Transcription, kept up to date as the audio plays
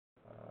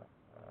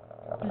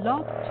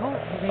Blog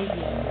Talk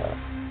Radio.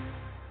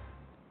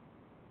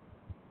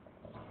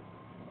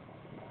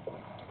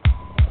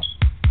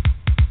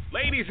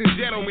 Ladies and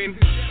gentlemen,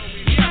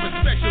 we have a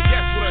special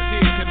guest with us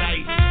here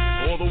tonight,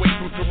 all the way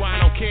from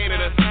Toronto,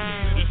 Canada.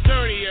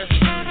 Eternia,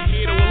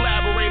 here to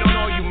elaborate on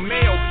all you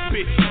male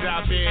bitches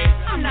out there.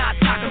 I'm not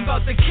talking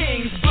about the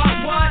kings,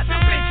 but what?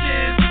 The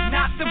bitches.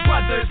 Not the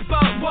brothers,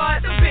 but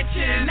what? The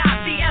bitches.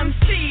 Not the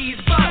MCs,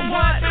 but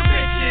what? The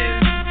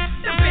bitches.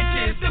 The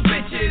bitches, the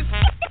bitches.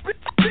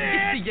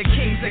 You see, a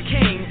king's a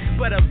king,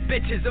 but a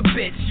bitch is a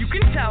bitch. You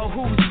can tell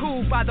who's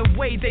who by the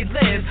way they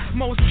live.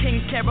 Most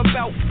kings care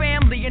about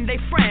family and they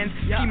friends.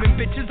 Scheming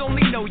bitches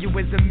only know you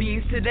as a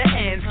means to their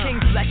ends. Kings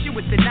bless you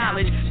with the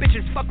knowledge.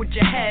 Bitches fuck with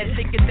your head,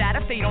 thinking that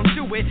if they don't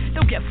do it,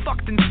 they'll get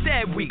fucked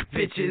instead. Weak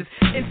bitches,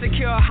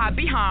 insecure, hide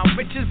behind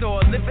riches, or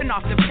living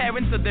off the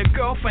parents or their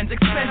girlfriend's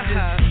expenses.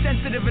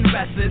 Sensitive and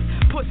restless,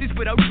 pussies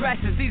without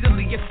dresses,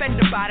 easily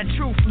offended by the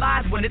truth.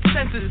 Lies when it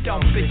censors.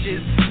 Dumb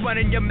bitches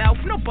running your mouth,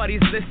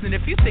 nobody's listening.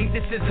 If you think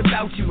this is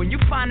about you and you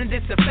finding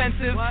this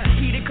offensive,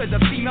 heated cause the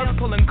females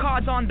pulling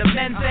cards on the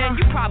men's end,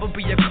 you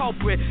probably a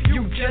culprit.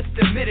 You just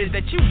admitted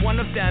that you one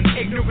of them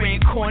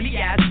ignorant, corny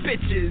ass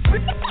bitches.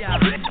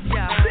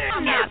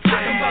 I'm not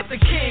talking about the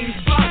kings,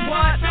 but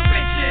what? The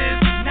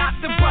bitches. Not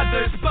the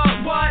brothers,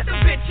 but what? The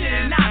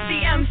bitches. Not the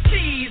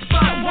MCs,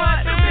 but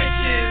what? The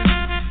bitches.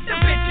 The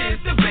bitches,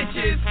 the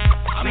bitches.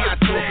 I'm not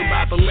talking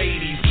about the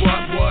ladies,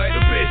 but what?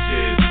 The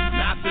bitches.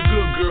 Not the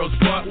good girls,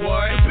 but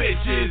what? The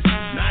bitches.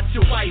 Not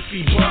your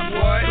wifey, but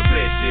what? The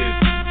bitches.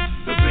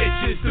 The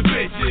bitches, the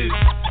bitches.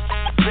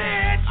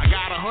 I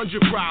got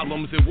 100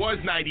 problems, it was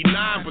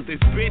 99, but this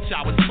bitch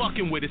I was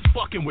fucking with is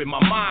fucking with my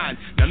mind.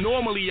 Now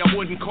normally I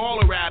wouldn't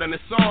call her out in a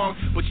song,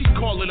 but she's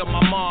calling up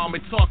my mom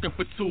and talking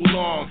for too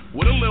long.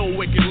 With a little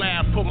wicked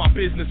laugh, put my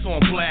business on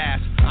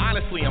blast.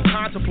 Honestly, I'm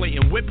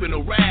contemplating whipping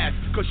her ass,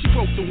 cause she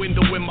broke the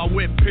window with my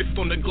whip, pissed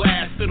on the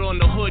glass, stood on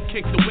the hood,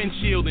 kicked the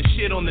windshield and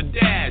shit on the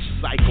dash.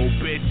 Psycho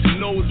bitch, who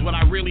knows what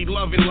I really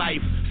love in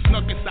life.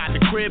 Snuck inside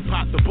the crib,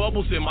 popped the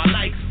bubbles in my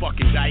Nikes,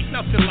 fucking dyke.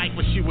 Nothing like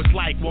what she was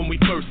like when we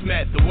first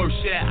met. The worst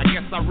yet, I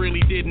guess I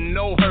really didn't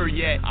know her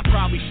yet. I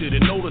probably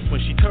should've noticed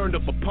when she turned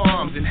up her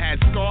palms and had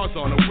scars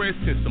on her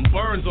wrists and some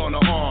burns on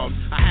her arms.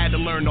 I had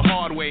to learn the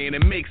hard way and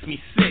it makes me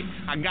sick.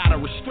 I got a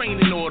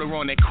restraining order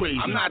on that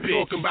crazy I'm not bitch.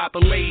 Talking about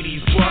the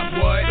ladies,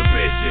 but what? The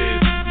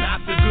bitches.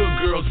 Not the good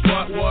girls,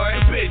 but what?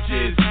 The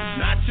bitches.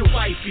 Not your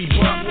wifey,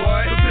 but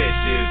what? The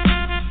bitches.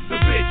 The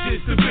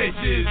bitches, the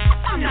bitches.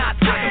 I'm not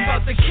talking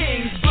about the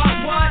kings,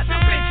 but what? The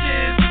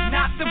bitches.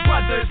 Not the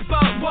brothers,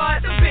 but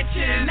what? The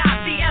bitches.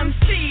 Not the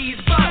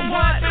MCs, but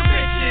what? The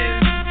bitches.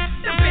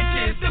 The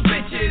bitches, the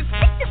bitches.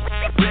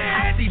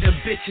 I see the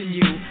bitch in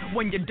you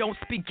when you don't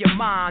speak your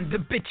mind. The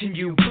bitch in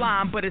you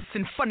blind, but it's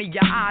in front of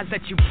your eyes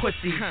that you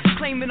pussy.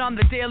 Claiming on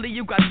the daily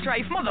you got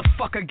strife.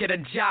 Motherfucker, get a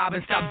job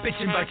and stop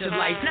bitching about your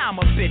life. Now I'm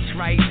a bitch,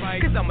 right?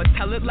 Cause I'ma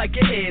tell it like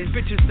it is.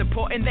 Bitches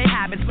supporting their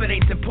habits, but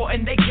ain't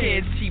supporting their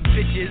kids. Cheap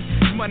bitches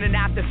running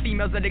after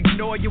females that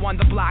ignore you on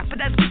the block, but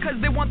that's because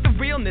they want the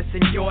realness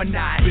and you're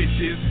not.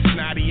 Bitches,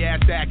 snotty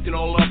ass acting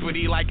all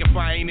uppity, like if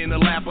I ain't in the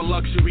lap of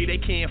luxury, they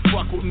can't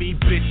fuck with me.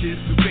 Bitches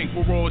who think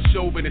we're all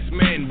chauvinist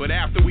men, but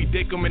after we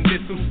dick them and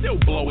diss them, still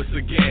blow us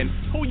again.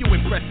 Who you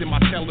impressing by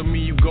telling me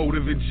you go to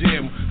the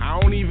gym? I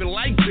don't even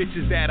like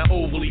bitches that are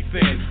overly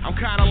thin. I'm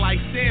kinda like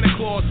Santa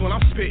Claus when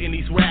I'm spitting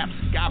these raps.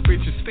 Got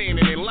bitches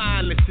standing in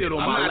line to sit on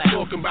my lap. I'm not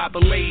talking about the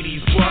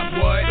ladies, but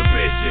what? The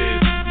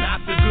bitches.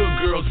 Not the good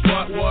girls,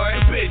 but what?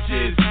 The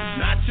bitches.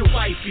 Not your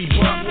wifey,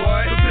 but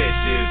what? The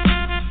bitches.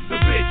 The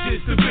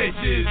bitches, the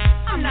bitches.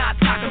 I'm not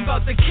talking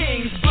about the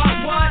kings,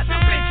 but what? The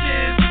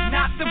bitches.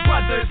 Not the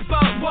brothers,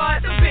 but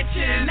what? The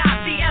bitches.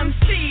 Not the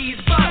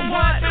MCs, but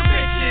what? The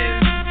bitches.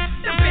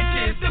 The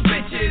bitches, the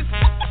bitches.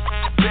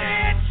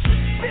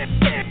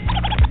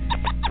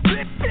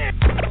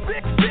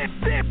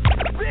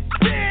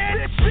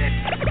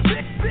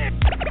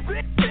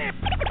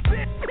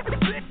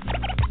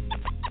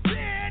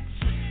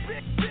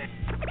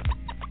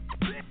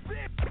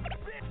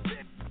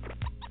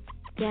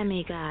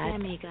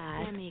 Demigod,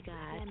 demigod,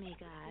 demigod,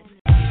 demigod.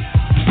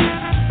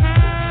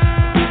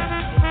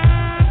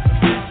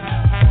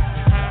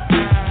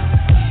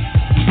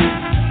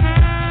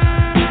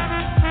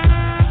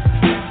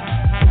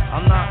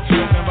 I'm not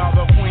talking about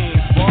the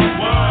queens, but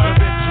what? The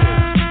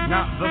bitches,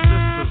 not the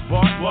sisters,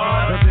 but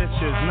what? The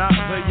bitches, not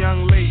the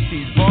young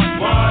ladies, but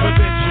what? The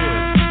bitches,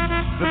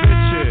 the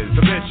bitches,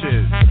 the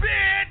bitches.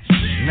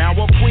 Now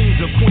a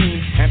queen's a queen,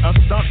 and a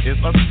stunt is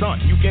a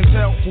stunt. You can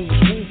tell who's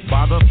who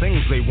by the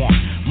things they want.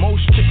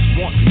 Most chicks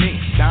want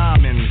minks,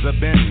 diamonds, a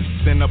Benz.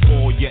 Spin up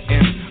all your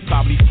ends,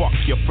 probably fuck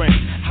your friends.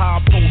 High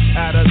post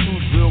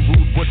attitudes, real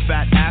rude with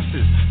fat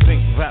asses.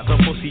 Think that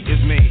the pussy is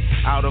made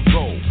out of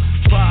gold.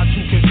 Try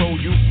to control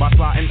you by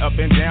sliding up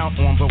and down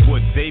on the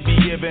wood. They be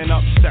giving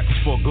up sex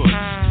for good.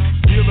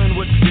 Dealing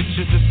with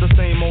bitches, it's the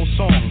same old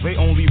song. They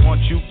only want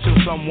you till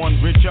someone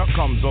richer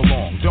comes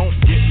along. Don't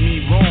get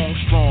me wrong,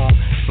 strong.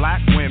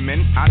 black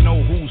women. I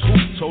know who's who,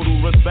 total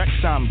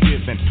respect I'm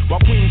giving. While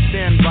queens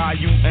stand by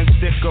you and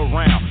stick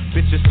around,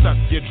 bitches suck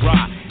you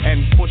dry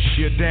and push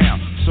you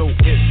down. So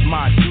it's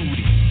my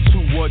duty to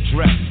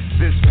address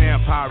this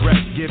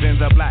vampiress,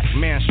 giving the black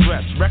man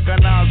stress.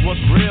 Recognize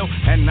what's real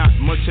and not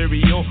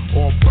material,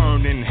 or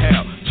burn in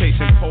hell,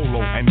 chasing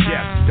polo and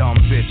yes, dumb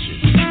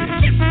bitches.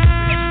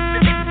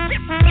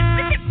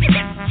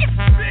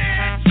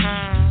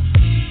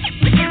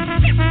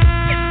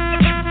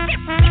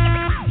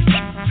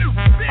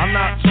 I'm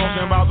not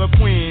talking about the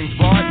queens,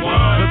 but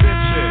the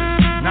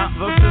bitches, not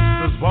the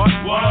sisters, but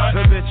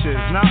the bitches,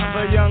 not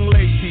the young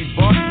ladies,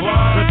 but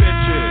the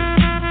bitches,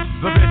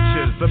 the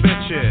bitches, the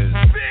bitches.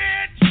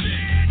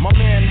 My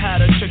man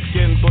had a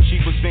chicken, but she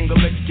was finger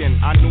licking.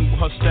 I knew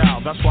her style,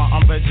 that's why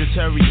I'm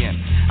vegetarian.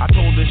 I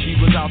told her she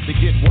was out to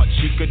get what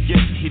she could get.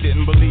 He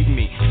didn't believe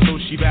me,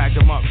 so she bagged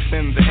him up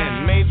in the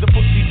end. Made the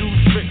pussy do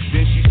tricks,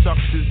 then she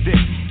sucked his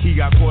dick. He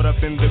got caught up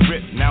in the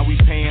grip, now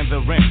he's paying the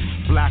rent.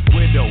 Black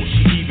widow,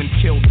 she even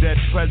killed dead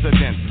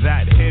presidents.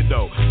 That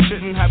hiddo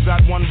shouldn't have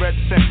got one red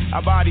cent. I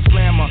body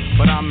slammer,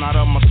 but I'm not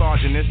a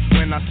misogynist.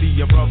 When I see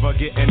your brother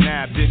getting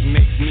nabbed, it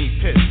makes me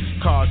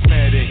pissed.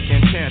 Cosmetic,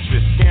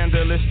 enchantress,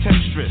 scandalous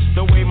temptress.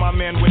 The way my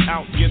man went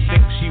out, you'd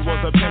think she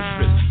was a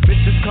pinstress.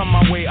 Bitches come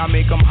my way, I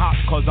make them hot,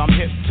 cause I'm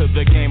hip to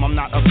the game. I'm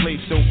not a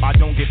slave, so I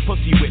don't get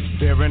pussy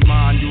whipped. Bear in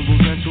mind, you lose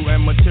mental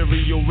and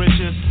material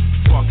riches,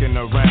 fucking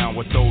around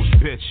with those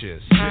bitches.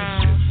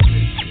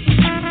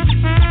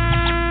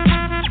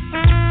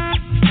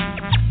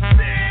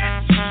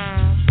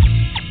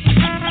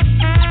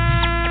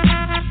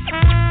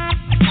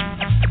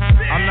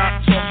 I'm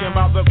not talking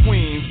about the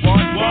queens, but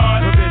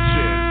the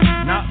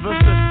bitches, not the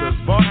sisters,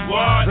 but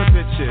the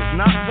bitches,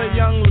 not the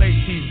young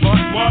ladies, but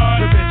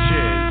the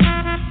bitches,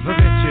 the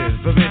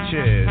bitches, the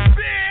bitches.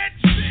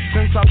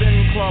 Since I've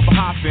been club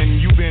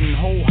hopping, you been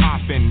hoe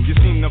hopping. You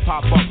seem to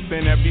pop up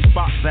in every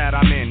spot that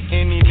I'm in.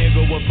 Any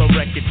nigga with a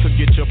record could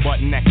get your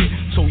butt naked.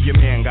 So your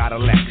man got a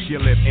Lex,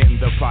 you live in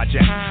the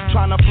project.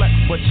 Tryna flex,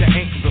 but you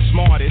ain't the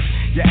smartest.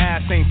 Your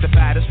ass ain't the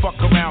fattest. Fuck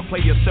around,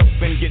 play yourself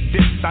and get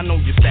dissed. I know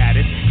your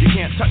status. You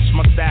can't touch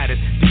my status.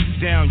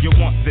 Deep down, you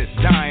want this,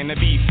 dying to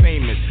be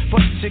famous,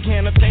 but you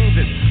can't obtain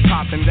this.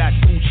 Popping that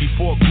Gucci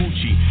for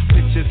Gucci.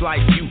 Bitches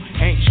like you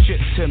ain't shit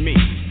to me.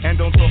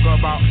 And don't talk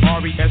about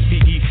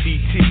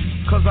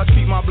RESPECT, cause I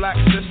treat my black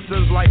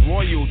sisters like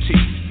royalty.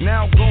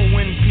 Now go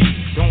in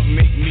peace, don't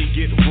make me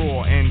get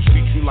raw and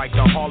treat you like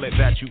the harlot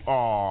that you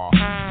are.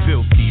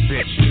 Filthy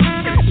bitches.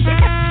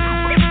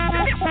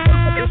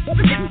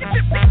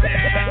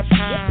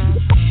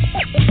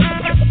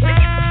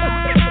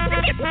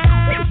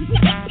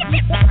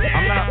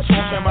 I'm not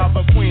talking about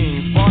the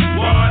queens, but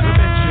the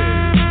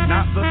bitches,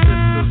 not the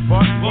sisters,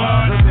 but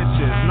the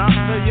bitches, not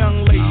the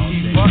young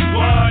ladies, but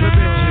the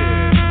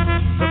bitches,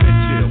 the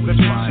bitches, the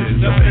bitches,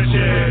 the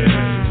bitches.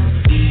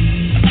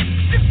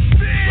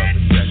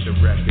 Represent the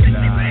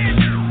recognize.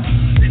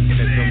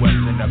 Mr.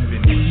 Western up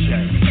in the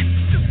check.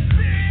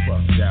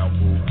 Fuck down,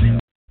 boo.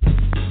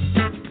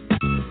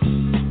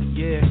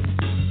 Yeah.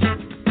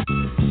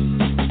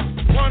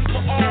 One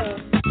for all.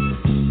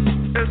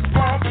 It's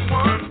all for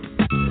one.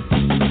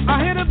 I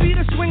hear the beat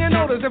of swinging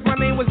notice if my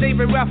name was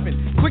David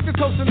Ruffin. Quick to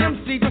toast an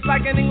MC just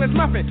like an English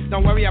muffin.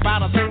 Don't worry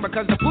about a thing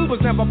because the fool was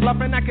never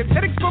bluffing. I get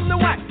headaches from the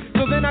whack,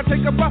 so then I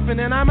take a buffin'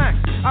 and I max.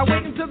 I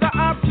wait until the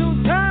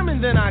opportune time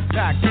and then I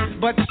tax.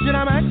 But shit,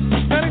 I'm max.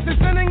 That is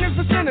sinning is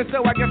for sinner,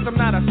 so I guess I'm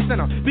not a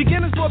sinner.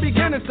 Beginners for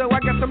beginners, so I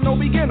guess I'm no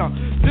beginner.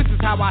 This is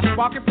how I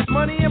spark it. Put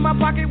money in my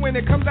pocket. When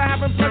it comes to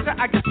having pleasure,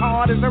 I get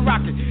hard as a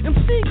rocket.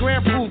 MC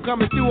Grand Pool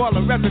coming through all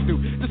the residue.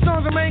 The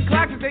songs remain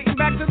classics dating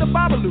back to the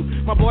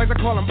Babalu. My boys, I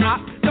call them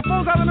op. The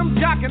phones out of them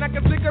jocking. I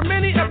can think of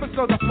many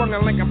episodes I swung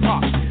in Lincoln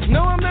Park.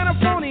 No, I'm not a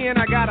phony and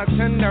I got a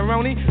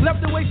tenderoni.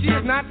 Left the way she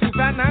is, not too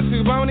fat, not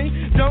too bony.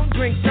 Don't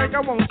drink, drink,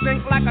 I won't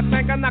sink like a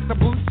tanker. Knock the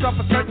boots off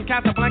a certain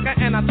Casablanca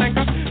and I thank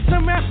her.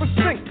 Some rappers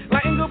stink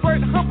like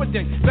Engelbert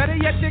Humperdinck. Better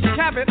yet, Dick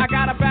Cavett. I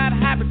got a bad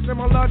habit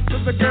similar to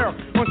the girl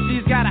when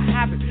she's got a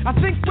habit. I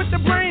think with the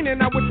brain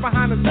and I wish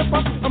behind the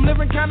zipper. I'm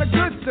living kinda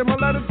good,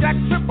 similar to Jack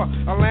Tripper.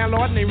 A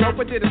landlord named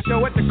Roper did a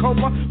show at the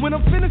Copa. When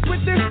I'm finished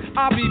with this,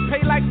 I'll be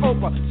paid like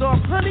Oprah. So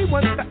if honey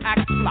wants to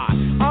act fly,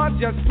 I'll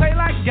just play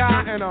like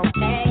Guy and I'm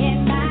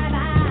paying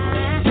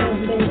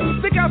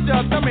stick out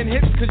your thumb and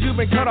hits, cause you've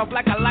been cut off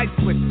like a light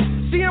switch.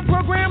 See, I'm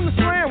programmed to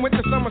slam with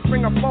the summer,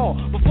 spring, or fall.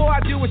 Before I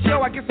do a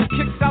show, I get some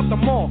kicks out the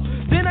mall.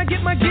 Then I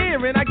get my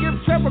gear and I give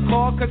Trevor a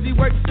call, cause he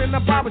works in the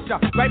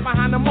barbershop right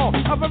behind the mall.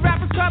 Other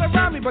rappers try to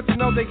rob me, but you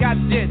know they got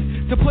dead.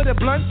 To put it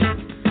blunt,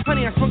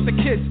 honey, I shrunk the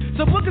kids.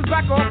 So bookers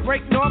back off,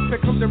 break north, here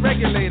comes the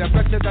regulator.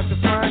 Bet you that's the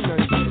fine.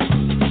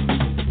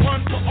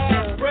 One for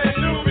all, Red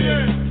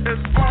Nubian. It's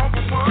all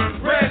for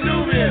one, Red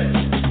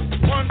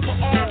Nubian. One for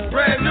all,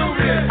 Red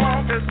Nubian.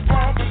 It's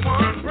all for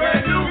one,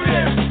 Red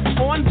Nubian.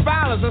 On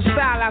file is a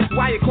style, that's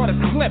why you caught a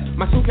clip.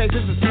 My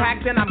suitcases is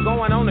packed and I'm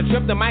going on a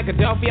trip to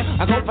Philadelphia.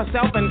 I go for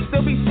self and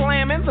still be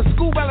slamming. The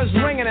school bell bell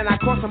is ringing and I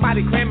caught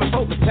somebody cramming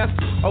for the test.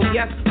 Oh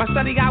yes, my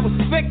study guy was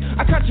sick.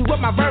 I cut you with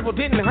my verbal,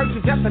 didn't hurt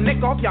you, just a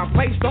nick off your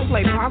face. Don't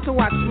play possum,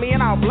 watch me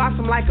and I'll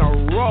blossom like a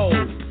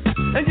rose.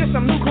 And just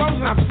some new clothes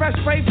and I'm fresh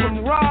straight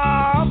from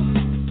Rob.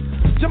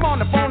 Jump on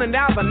the phone and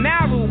dial the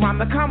narrow. I'm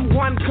the come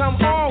one,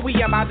 come all. We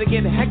about to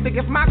get hectic.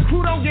 If my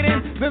crew don't get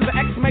in, then the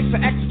X makes the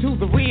X to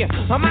the rear.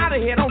 I'm out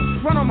of here,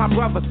 don't front on my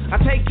brothers. I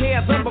take care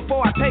of them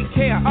before I take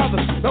care of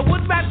others. The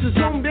wood bats is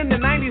zoomed in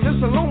the 90s, it's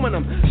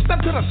aluminum.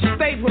 Step to the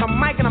stage with a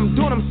mic and I'm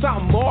doing them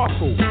something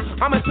awful.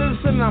 I'm a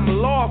citizen and I'm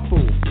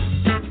lawful.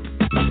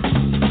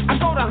 I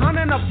go to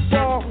hunting a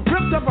ball,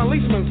 ripped up a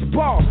policeman's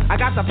ball. I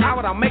got the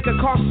power to make a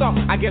car stop.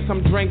 I get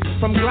some drinks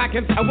from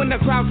Glackens, and when the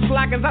crowd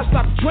slackens, I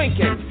stop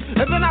drinking.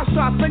 And then I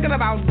start thinking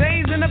about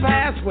days in the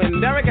past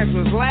when Derek X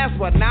was last,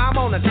 but now I'm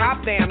on the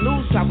top. Damn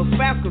news, I was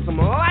fast cause I'm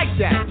like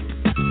that.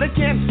 They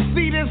can't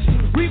see this.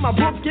 Read my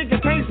book, it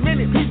contains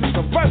many pieces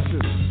of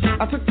verses.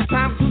 I took the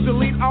time to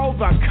delete all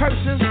the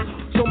curses.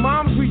 So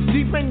moms, reach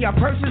deep in your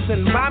purses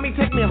and buy me,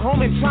 take me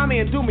home and try me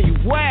and do me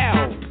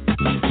well.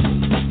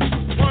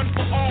 One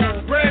for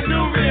all, brand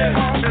Nubian.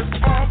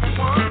 It's all for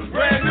one,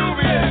 brand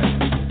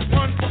Nubian.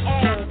 One for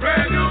all,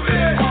 brand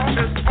Nubian.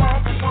 It's all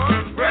for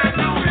one, brand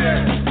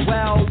Nubian.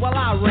 Well,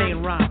 I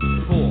rain rhymes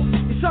before.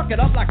 You chuck it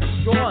up like a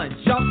straw and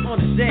jump on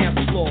the dance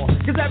floor.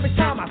 Cause every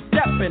time I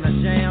step in a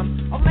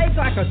jam, I'm late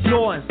like a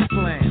door and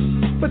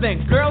slam. But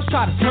then girls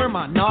try to turn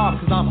my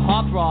knob cause I'm a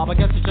heartthrob. I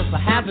guess it's just a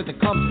hazard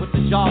that comes with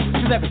the job.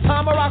 Cause every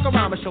time I rock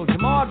around, I show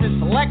Jamal's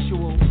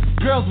intellectual.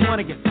 Girls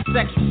wanna get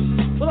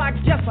sexual. Well, I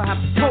guess I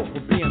have to cope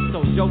with being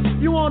so dope.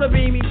 You wanna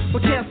be me,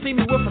 but can't see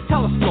me with a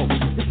telescope.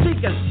 You seek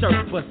and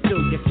search, but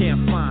still you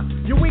can't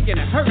find. You're weak and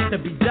it hurts to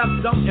be deaf,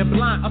 dumb, and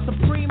blind. A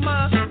supreme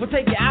mind will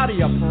take you out of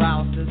your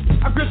paralysis.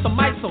 I grip the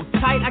mic so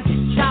tight I get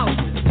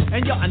calluses.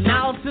 And your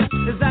analysis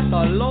is that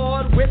the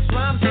Lord which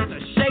rhymes into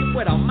shape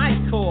with a mic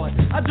cord.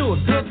 I do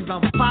it good cause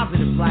I'm a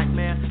positive black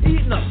man,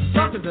 eating up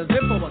suckers as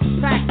if I was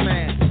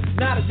Pac-Man.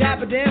 Not a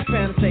dapper dance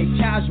fan, say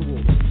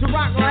casual. To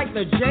rock like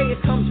the J,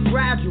 it comes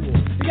gradual.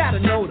 You gotta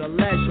know the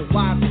leisure,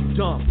 wise and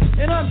dumb.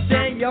 And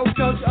understand your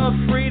culture of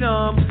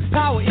freedom.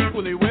 Power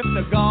equally with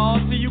the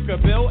gods, so you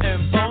can build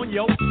and phone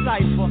your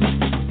cipher.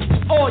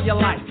 All your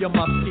life you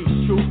must speak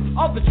truth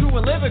of the true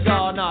and living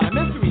God, not a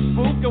mystery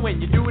spook. And when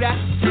you do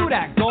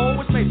that goal,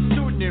 which makes a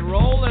student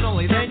enroll, and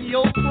only then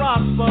you'll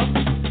prosper.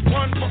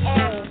 One for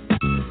all,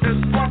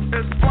 it's far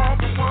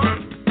for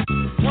one.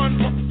 One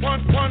for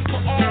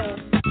all,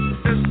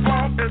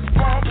 it's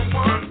far for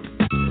one.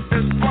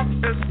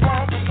 It's far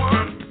for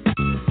one.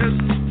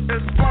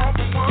 It's far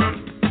for one.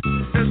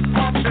 It's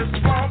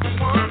far for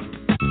one.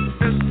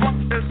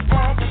 It's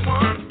far for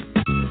one.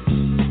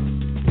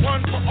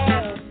 One for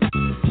all.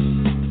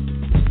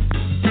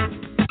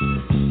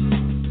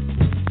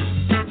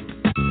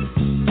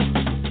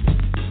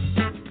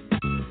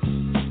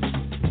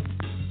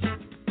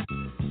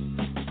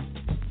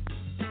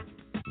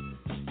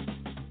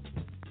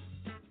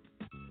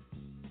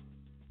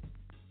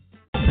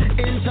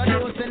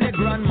 Introducing the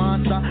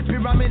grandmaster.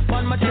 Pyramid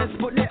on my chest,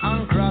 put the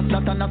ankras.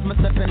 That and as me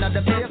stepping at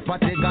the place,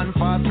 party gun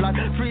fast flat.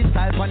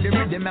 Freestyle on the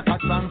rhythm, make a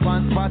song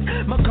pan spot.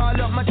 Me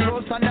call up my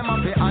troops and them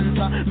have to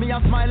answer. Me a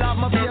smile off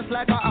my face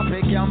like a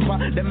happy camper.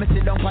 Then me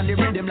sit down on the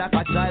rhythm like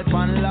a child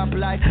pan lap.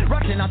 Like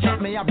rocking a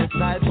trap, me have the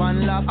style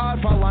pan lap. All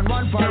for one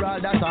for all,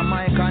 that's a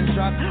my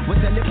contract. We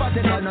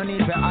telepathical, no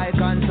need for eye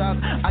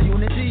contact. A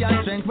unity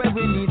and strength where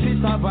we need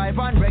to survive.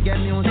 And reggae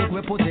music,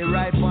 we put it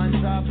right on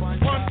top. One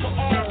for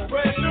all,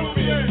 brand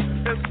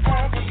Nubian. It's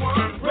all for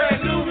one,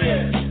 brand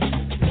Nubian.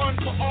 One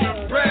for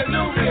all, brand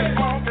Nubian.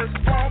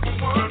 It's all for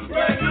one,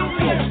 brand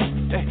Nubian.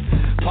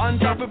 On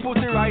top, we put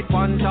it right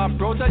on top.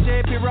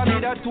 Protoje,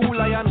 pyramid, a two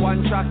lion,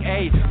 one track.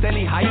 Hey,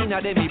 Telly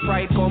hyena, then me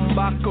pride come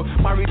back.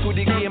 Married to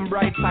the game,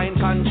 bright sign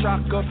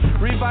contract.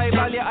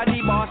 Revival, yeah,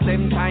 the boss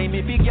them time.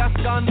 If he gas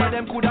gone, but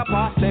them coulda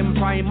passed them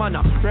prime. Man,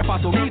 rapper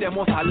to me, them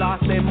must have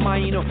lost them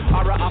mine.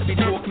 Or a happy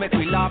joke, make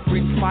we laugh,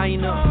 it's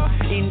fine.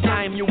 In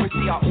time, you will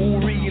see a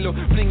who real.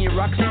 Fling your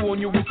rock stone,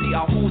 you will see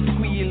a who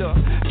squeal.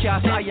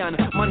 Cast iron,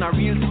 man, a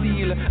real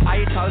steel.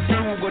 I tell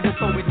stew, go the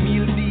so with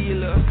meal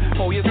deal.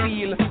 How you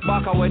feel?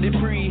 Back away the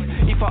free.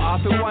 If I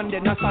have to one,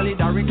 then a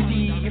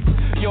solidarity.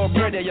 Your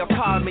brother, you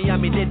call me,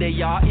 and me dead,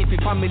 yeah. If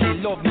your family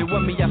love me,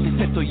 when me have to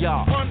say to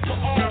ya. One for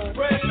all,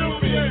 brand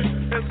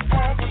Nubian. It's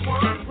all for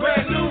one,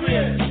 brand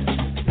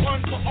Nubian.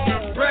 One for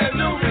all, brand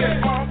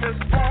Nubian.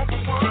 It's all for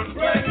one,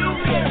 brand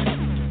Nubian.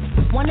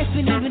 One is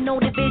believing no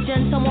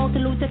division. Some want to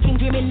lose the king,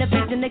 dreaming the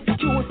vision.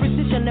 Execute with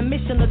precision, the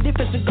mission, the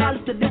difference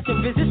regardless of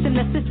distance. Resisting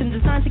the system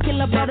designed to kill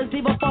our brothers,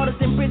 leave our fathers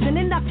in prison.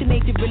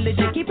 Indoctrinated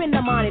religion, keeping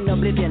the mind in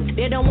oblivion.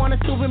 They don't want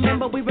us to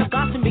remember we were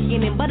God's in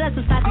beginning. But as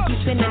society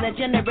keeps spinning, a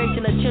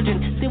generation of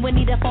children still we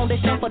need a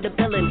foundation for the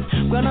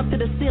building. Run up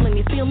to the ceiling,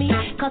 you feel me?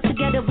 Cause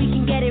together we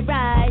can get it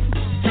right.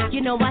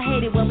 You know I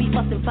hate it when we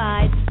fuss and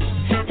fight.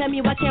 Tell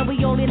me why can't we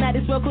all unite?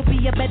 This world could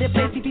be a better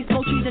place if we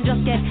smoke trees and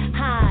just get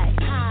high.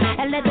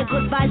 And let the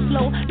good vibes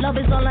flow. Love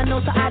is all I know,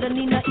 so I don't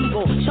need no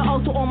ego. Shout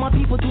out to all my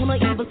people, do no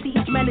evil. See,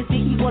 each man is the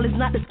equal. It's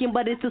not the skin,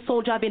 but it's the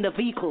soul driving the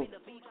vehicle.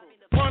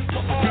 One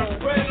for all,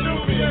 brand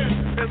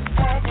Nubian.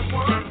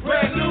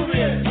 Red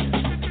Nubian.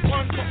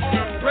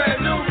 Red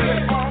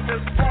Nubian.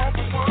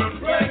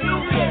 Red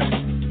Nubian.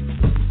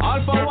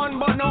 All for one,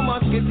 but no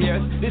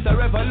musketeers. This a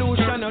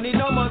revolution, no need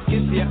no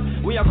musketeer.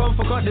 We are come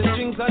for cut the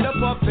strings of the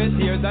puppet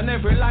ears, and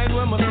every line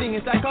when we fling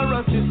is like a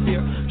rusty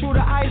spear. Through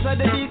the eyes of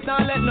the beast, now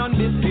let none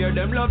disappear.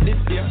 Them love this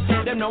fear,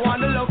 them no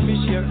want the love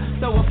fish here.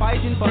 So we're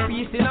fighting for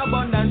peace in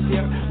abundance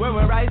here. When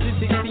we rise to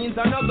 16s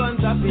and no guns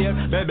appear.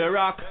 Baby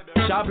rock,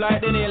 sharp like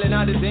the nail in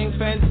the zinc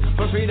fence.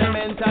 For freedom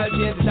mental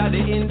change, it's at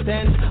the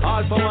intent.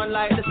 All for one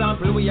like the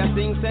sample we are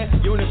sing say.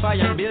 Unify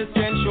and build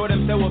strength, show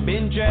them say we've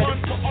been dread.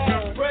 One for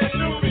all, Red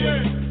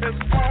Nubian. It's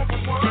all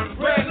for one.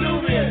 Red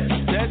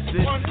Nubian. That's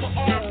it. One for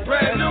all,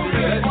 Red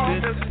Nubian.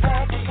 It's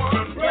all for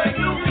one. Red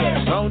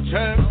Nubian. Sound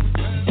check,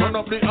 turn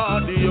up the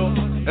audio,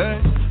 hey.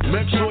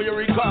 Make sure you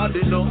record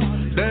it now.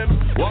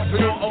 Them want to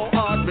know how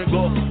hard me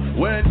go.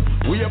 When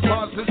we are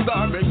past the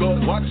star me go.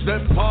 Watch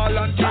them fall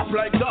and chop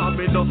like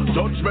domino.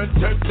 Judgment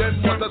take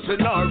them, what a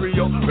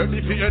scenario.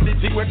 Ready for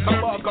anything when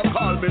kabaka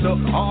call me now.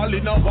 All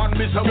in a one,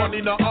 miss a one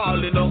in a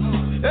all in a.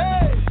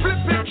 Hey,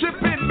 flipping,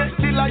 tripping, make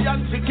the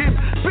lion sick him.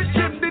 Pitch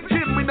him, the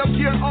Jim, we no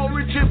care how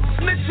we chip.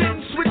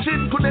 Snitching,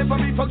 switching, could never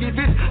be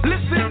forgiven.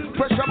 Listen,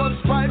 pressure was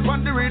pipe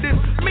on the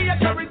rhythm. Me I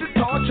carry the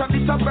torch and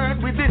it's a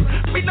burn within.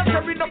 Me not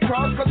carry the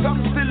cross cause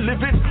I'm still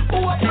living.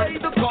 Who I pay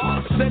the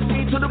cost? Send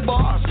me to the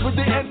boss with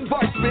the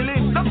invoice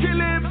billing. No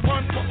kill him.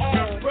 One for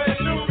all, Red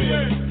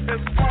Nubian.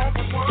 It's all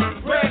for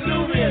one. Red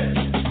Nubian.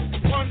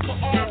 One for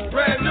all,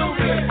 Red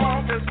Nubian.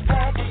 It's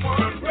all for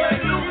one. Red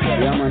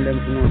Nubian. Yeah man, them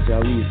to know say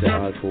we say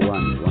all for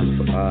one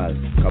for all.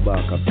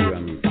 Kabaka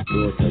pyramid,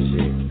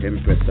 protoje,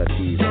 hempress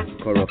sativa,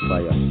 koro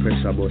fyah,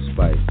 pressure bus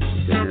pipe.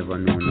 If you never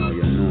know now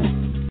you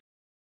know.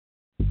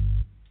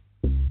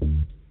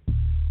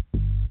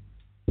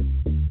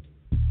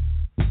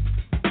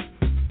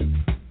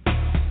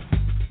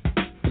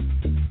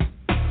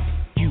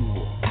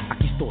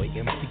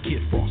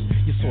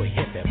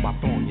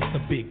 The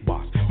big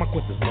boss, my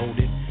quest is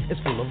loaded, it's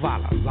full of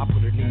alas. I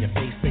put it in your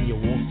face and you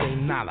won't say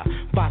nada.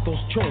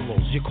 Vatos cholos,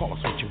 you call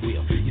us what you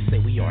will. You say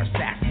we are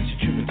assassins,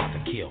 you're tripping out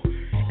to kill.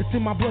 It's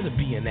in my blood to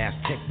be an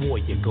Aztec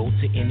warrior. Go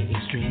to any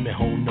extreme and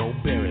hold no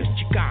barriers.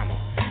 Chicano,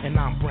 and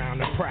I'm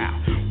brown and proud.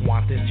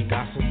 Want this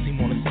chingazo,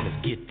 Simona, so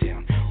let's get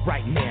down.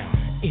 Right now,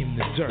 in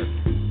the dirt.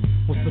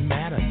 What's the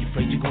matter? You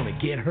afraid you're gonna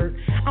get hurt?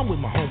 I'm with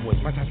my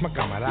homeboys, my ties, my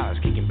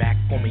camaradas, kicking back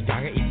on me,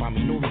 yanga, y pa'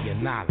 mi no diga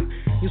nada.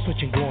 You're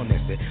switching going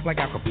ese, like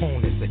Al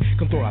Capone ese,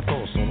 controla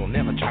todo, so don't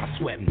never try to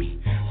sweat me.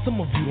 Some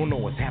of you don't know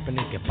what's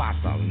happening, que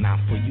pasa, not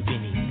for you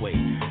anyway,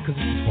 cause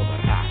this is for the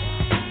raza.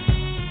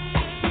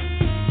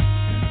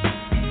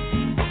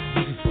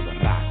 This is for the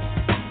raza.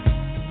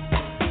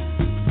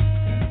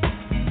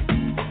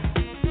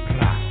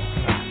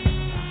 Raza.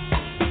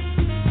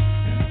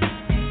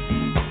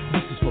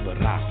 This is for the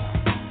raza.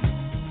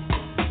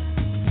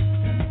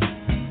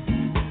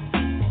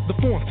 The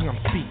foreign tongue I'm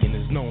speaking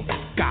is known as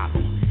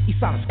galo. Y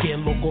sabes que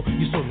loco,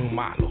 yo soy un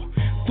malo.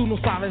 Tú no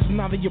sabes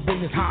nada, your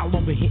brain is hollow.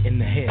 Been hit in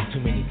the head too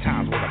many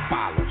times with a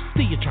follow.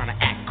 Still you're trying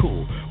to act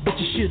cool, but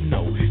you should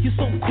know. You're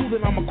so cool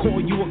that I'ma call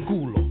you a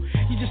gulo.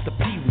 You're just a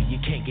peewee, you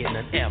can't get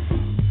none ever.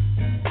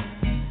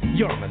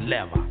 You're on a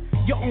lever.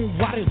 Your own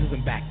body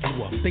doesn't back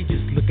you up. They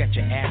just look at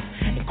your ass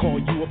and call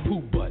you a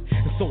poo butt.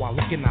 And so I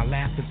look and I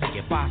laugh and say,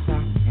 ¿Qué pasa?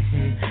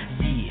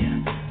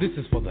 Yeah, this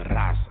is for the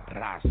raza,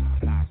 raza,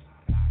 raza.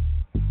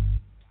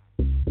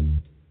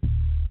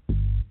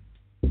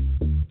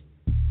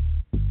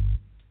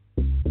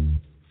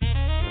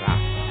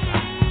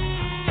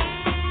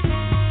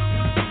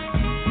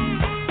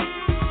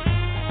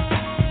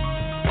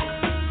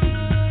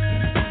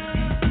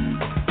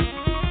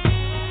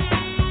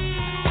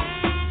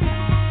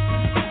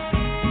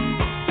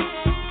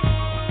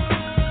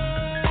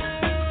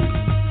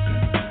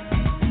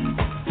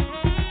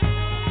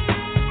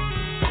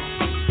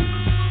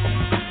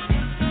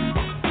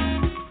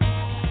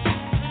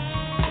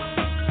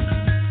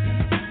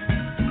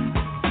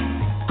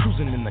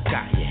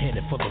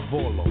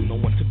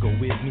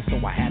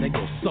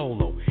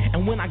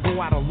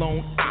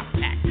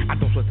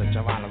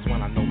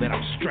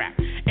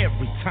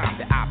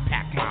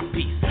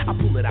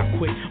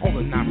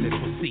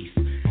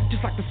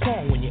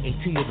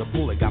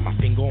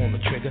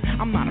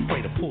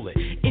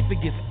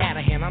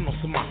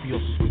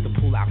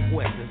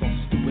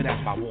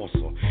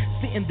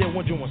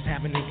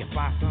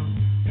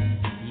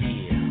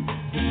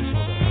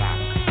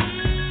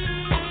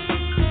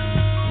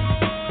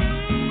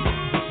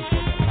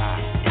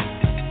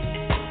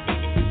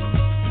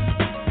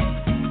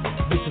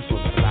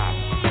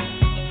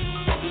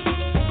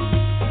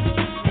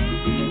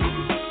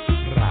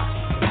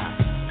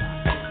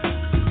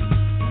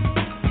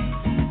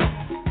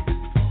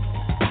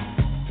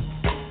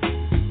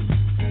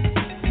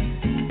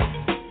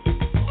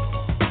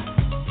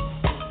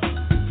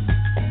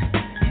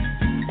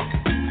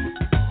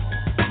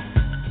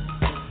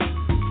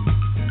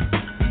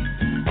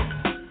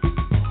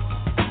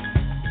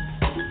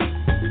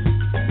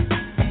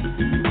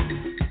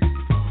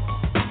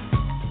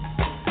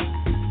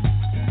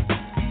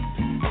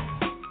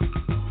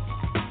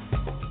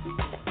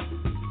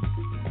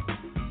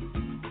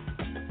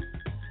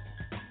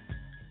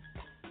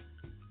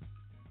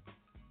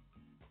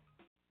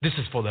 This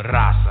is for the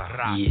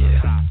raza.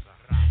 Yeah.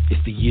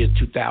 It's the year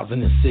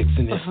 2006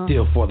 and it's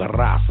still for the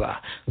raza.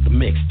 The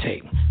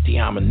mixtape,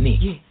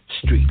 Diamonique,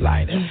 Street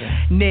Light.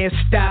 Never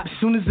stop as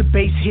soon as the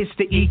bass hits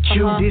the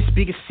EQ. This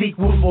big a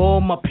sequel for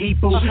all my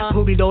people.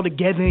 Put it all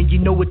together and you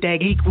know what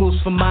that equals.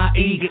 For my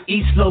eager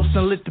East Los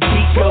and let the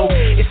beat go.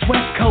 It's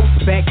West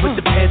Coast back with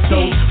the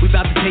pesos. We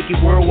about to take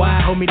it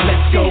worldwide, homie,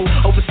 let's go.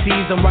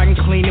 Overseas I'm riding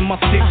clean in my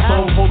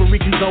 6-4. Puerto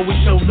Ricans always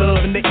show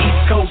love in the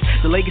East Coast.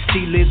 The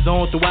legacy lives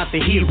on throughout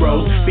the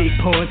heroes. Big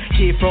pun,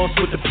 Kid Frost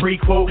with the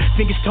prequel.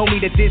 Fingers told me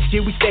that this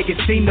year we stay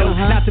casino.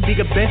 Not to be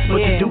the best,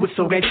 but to do it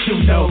so that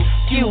you know.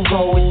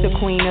 Cubo is the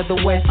queen of the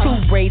West.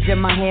 2 braids in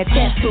my hair,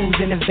 tattoos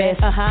in the vest.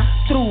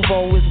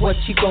 Truvo is what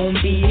you gon'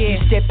 be.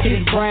 If you step to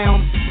the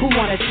ground, who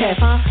wanna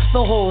test?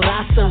 The whole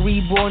raza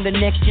reborn, the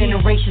next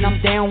generation. I'm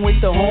down with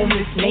the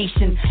homeless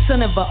nation.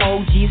 Son of a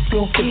OG,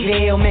 scoop the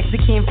veil.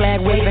 Mexican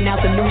flag waving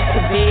out the new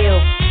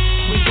Seville.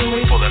 We do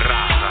it for the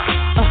raza.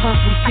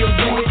 We still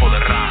do it for the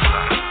raza.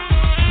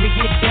 We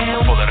get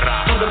down for the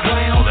raza. For the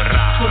ground. For the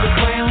raza. For the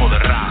ground. For the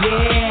raza.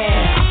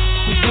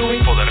 Yeah. We do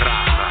it for the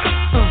raza.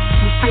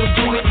 We still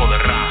do it for the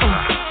raza.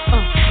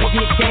 We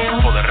get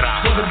down for the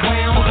raza. For the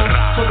ground. For the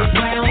raza. For the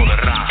ground. For the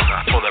raza.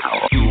 For the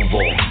Cubo,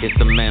 it's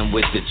the man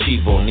with the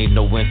chivo. Need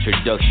no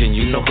introduction,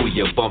 you know who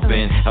you're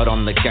bumping. Out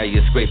on the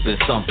calle scraping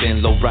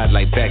something. Low ride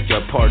like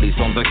backyard parties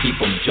on the keep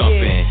 'em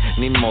jumping.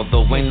 Ni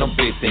modo, ain't no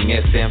big thing.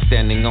 I'm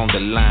standing on the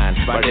line,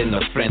 right in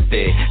the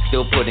frente.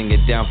 Still putting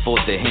it down for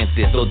the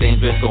gente. So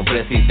dangerous con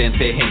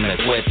presidente, him me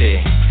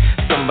fuerte.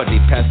 Somebody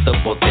pass the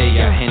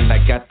botella, and I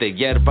got the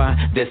yerba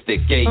desde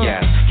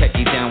aquellas.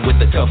 Khaki down with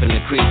the cuff and the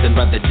crease, and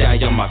rather die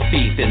on my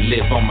feet than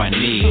live on my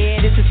knees.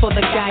 Yeah, this is for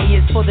the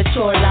calles, for the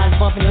cholas,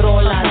 bumping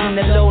rolas in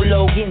the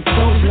low, getting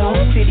slow.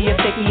 City of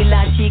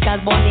tequila,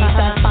 chicas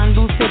bonitas, pan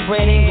dulce,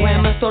 bread and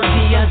grandma's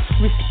tortillas.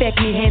 Respect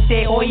me,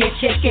 gente, oye,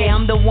 cheque.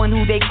 I'm the one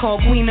who they call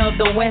queen of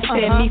the west.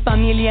 Mi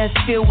familia is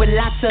filled with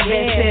lots of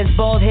S's,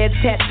 bald heads,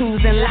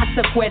 tattoos, and lots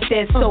of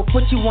cuetes. So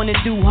what you wanna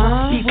do,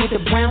 huh? Beef with the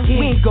brown,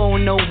 we ain't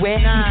going nowhere.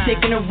 He's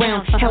sticking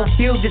around, help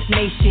build this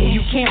nation.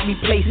 You can't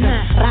replace him.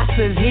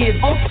 Raza's his,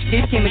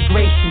 it's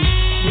immigration.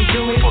 We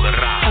do it for the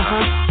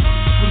raza.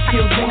 We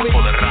still do it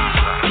for the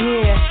raza.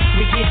 Yeah,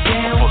 we get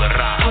down for the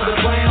raza. For the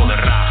ground. For the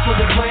raza. For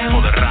the ground.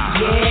 For the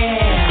raza.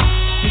 Yeah,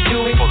 we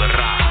do it for the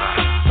raza.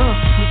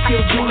 We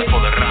still do it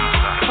for the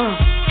raza.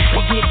 We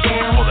get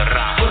down for the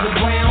raza. For the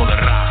ground. For the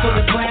raza. For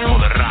the ground. For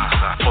the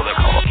raza. For the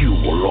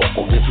Cubo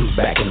loco, this was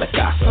back in the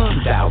casa.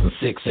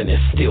 2006 and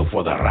it's still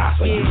for the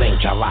raza. You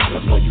ain't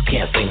chaladas, no you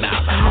can't say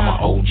nada. I'm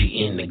an OG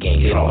in the game,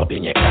 get all up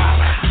in your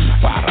cara.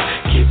 Para,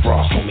 Kid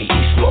Frost, homie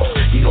East Los.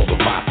 You know the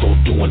vato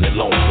doing it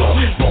long slow.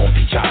 Long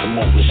peach out the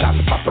mongo, shot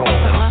the patron.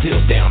 And I'm still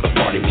down to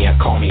party, me, I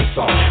call me a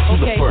song. Who's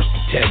the first to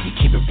tell you,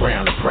 keep it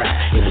brown and proud.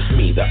 It was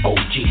me, the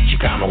OG,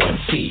 Chicano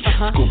MC.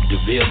 Scoop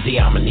DeVille,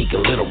 Diamonique, a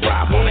little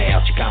Rob on the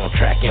El Chicano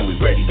track, and we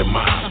ready to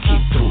mob.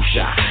 Keep through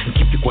shot, and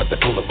keep the cuenta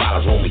full of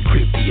bottles when we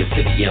creep to your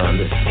city, and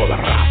this is for the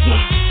raza.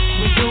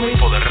 We do it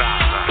for the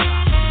raza.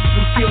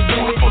 We still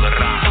do it for the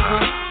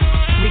raza.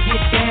 We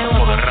get down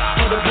for the raza.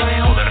 For the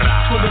ground. For the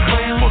raza. For the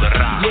ground. For the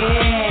raza.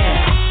 Yeah,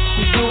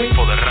 we do it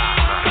for the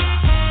raza.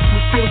 We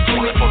still do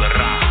it for the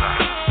raza.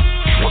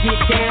 We get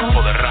down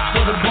for the raza.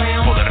 For the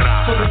ground. For the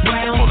raza. For the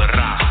ground. For the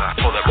raza.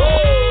 For the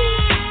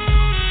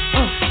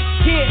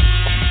Kid,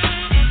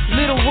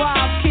 Little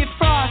Rob, Kid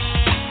Frost,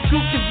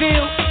 Scoop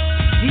DeVille,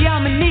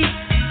 Diamonique.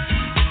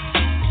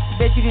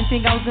 Bet you didn't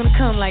think I was gonna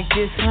come like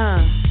this, huh?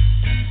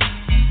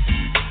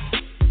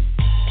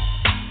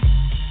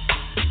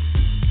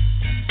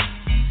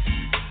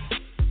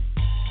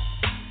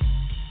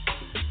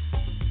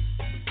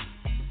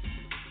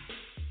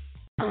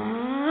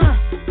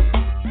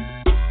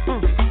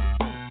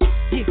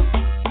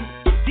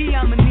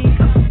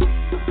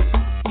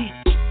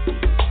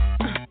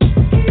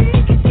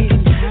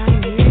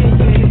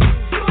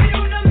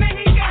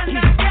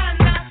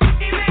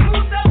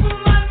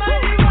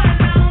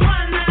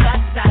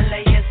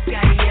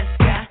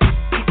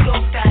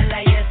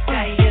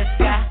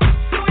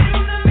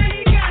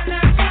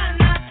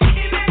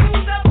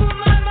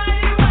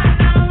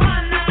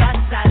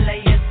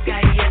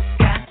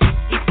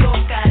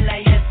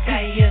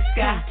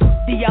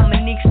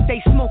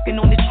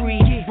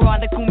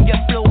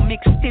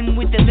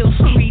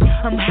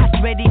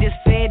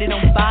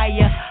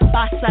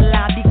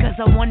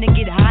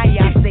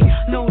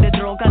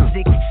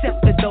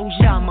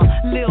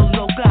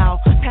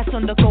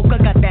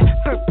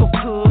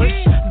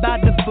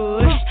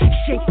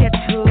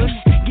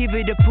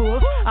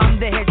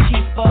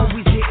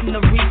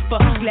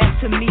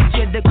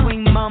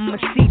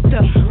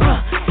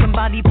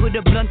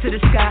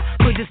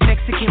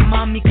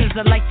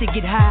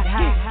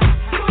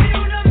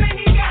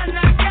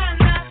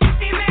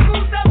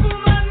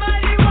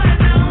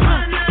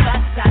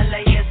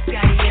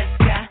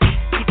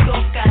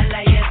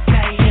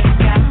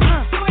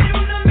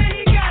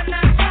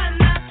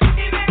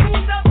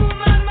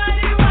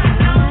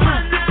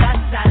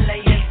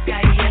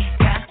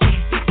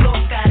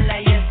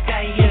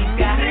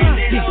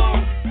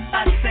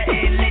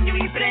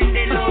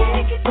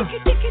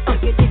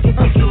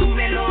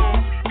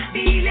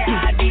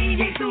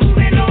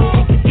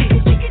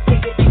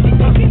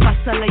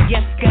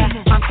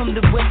 I'm from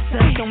the west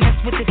side, don't mess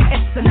with this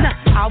essence.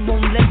 I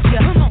won't let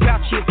ya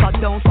grouchy if I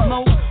don't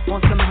smoke.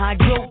 Want some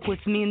hydro,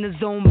 puts me in the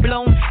zone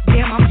blown.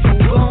 Damn, I'm so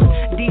wrong.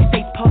 These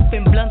stay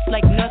puffin' blunts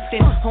like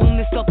nothing.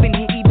 Homeless up in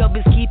here, E-Dub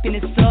is keeping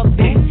it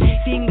subbing.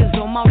 Fingers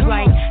on my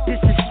right, this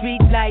is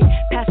street light.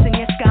 Passing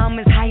esca, I'm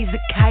as high as a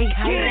kite.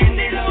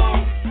 Préndelo,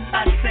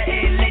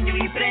 hace el leño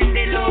y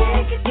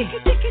préndelo.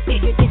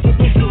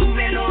 Y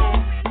súbelo,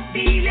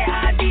 dile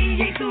a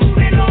DJ,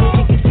 súbelo.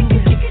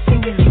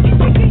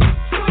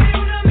 Soy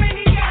una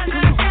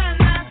mexicana,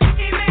 cana, y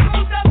me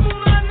gusta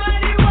fumar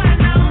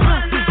marihuana.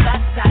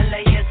 Pásala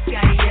y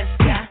esca,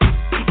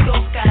 y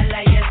tócala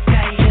y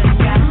esca.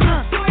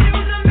 Soy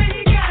una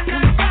mexicana,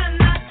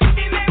 cana,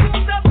 y me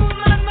gusta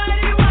fumar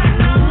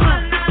marihuana.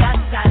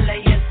 Pásala y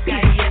esca,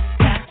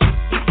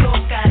 y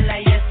tócala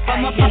y esca.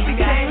 I'm a papi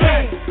say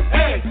hey,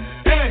 hey,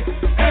 hey,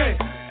 hey,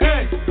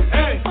 hey,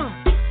 hey.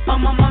 My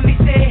mommy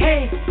say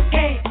hey,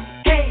 hey,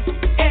 hey,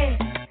 hey,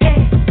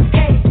 hey,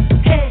 hey,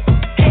 hey,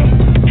 hey,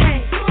 hey.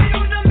 Soy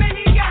una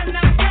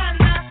mexicana,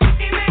 cana,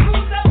 y me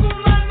gusta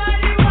fumar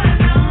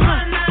marihuana.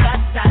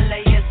 Pásala y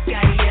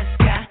esca,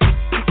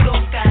 y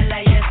tócala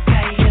y esca.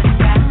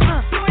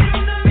 Soy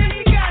una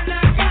mexicana,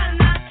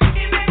 cana,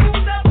 y me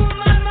gusta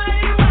fumar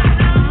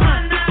marihuana.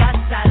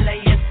 Pásala y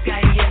esca,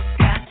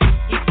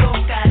 y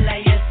tócala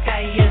y esca.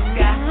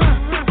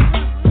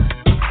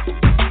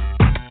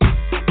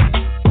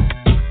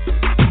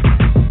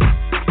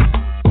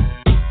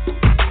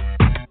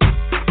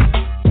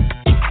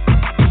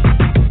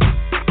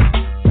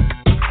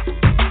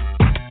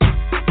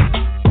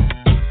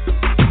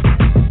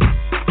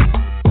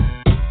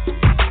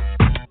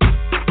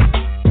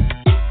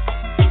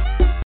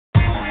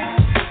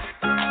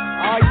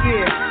 Oh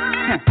yeah,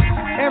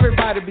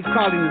 everybody be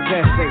calling this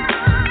essay.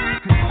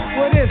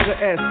 What is an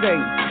essay?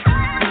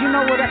 You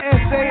know what an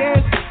essay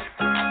is?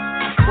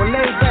 Well,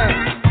 lay back.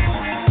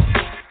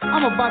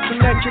 I'm about to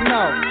let you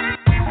know.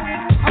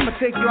 I'm gonna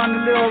take you on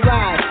a little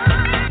ride.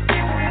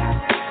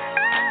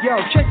 Yo,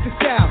 check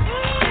this out.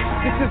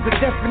 This is the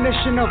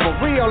definition of a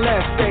real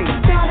essay.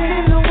 Started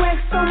in the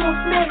west,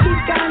 somos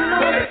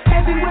mexicanos.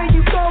 Everywhere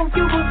you go,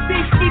 you will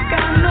see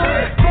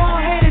chicanos. Ball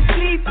headed,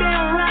 sleep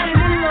down,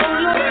 riding in low.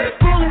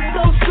 Rolling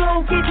so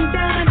slow, getting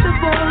down at the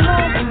bolo.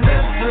 And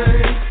let's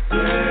say,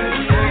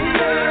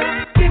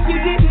 yeah. If you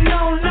didn't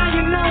know, now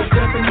you know. The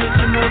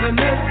definition of an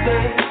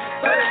essay.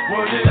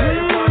 What it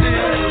is, what it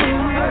is.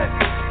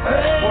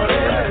 What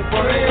it is,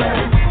 what it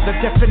is. The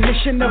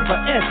definition of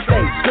an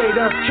essay, straight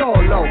up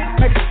cholo,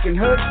 Mexican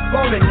hood,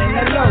 rolling in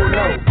a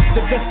low.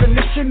 The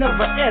definition of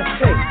an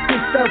essay,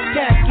 pieced up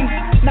khakis,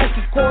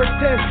 Nike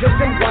Cortezes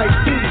and white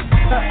tees.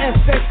 The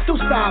essay, tú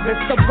sabes,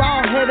 the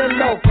bald-headed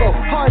loco,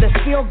 heart is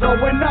still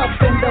going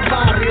up in the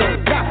barrio.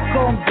 Got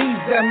con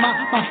Benzema,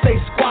 my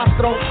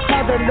 6'4",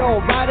 mother low,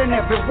 riding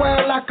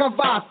everywhere like a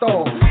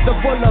vato. The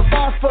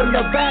boulevard full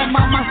of bad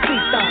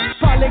mamacita,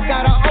 probably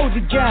got an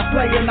OG jam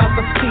playing out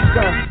the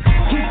speaker.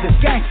 He's a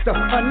gangster,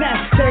 an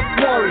Aztec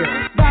warrior.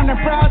 Down and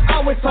proud,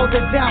 always hold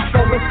it down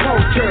for his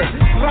culture.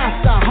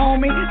 Raza,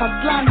 homie,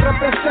 a.s.i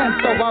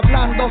represento.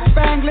 Hablando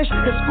Spanglish,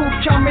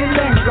 escucha mi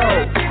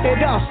lingo.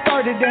 It all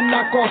started in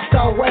la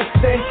costa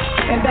oeste,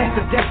 and that's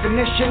the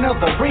definition of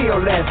a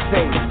real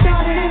essay.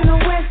 Started in the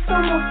west,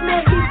 somos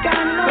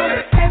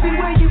mexicanos.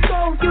 Everywhere you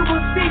go, you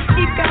will see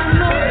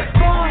chicanos.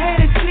 Ball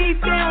headed, sleep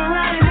down,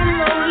 riding in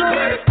low.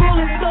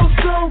 Rolling so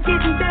slow,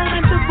 getting down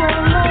at the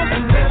bolo.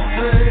 And let's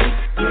say,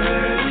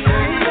 yeah.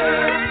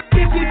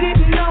 If you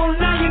didn't know,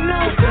 now you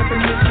know. The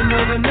definition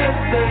of an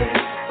essay.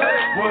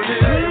 What it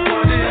is,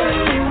 what it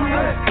is.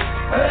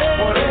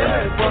 What it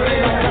is, what it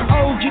is. Got the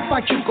OG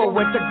Pachuco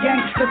with the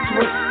gangster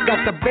twist.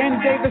 Got the Ben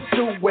Davis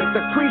suit with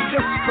the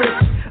creases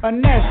crisp.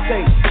 An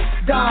essay.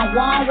 Don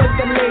Juan with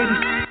the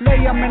ladies.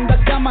 Lay 'em in the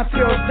cama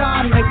till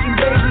dawn, making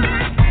babies.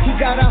 He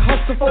gotta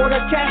hustle for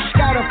the cash,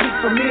 gotta be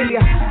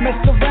familiar.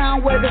 Mess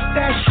around with the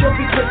stash, she'll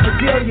be quick to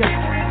deal ya.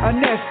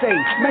 An essay,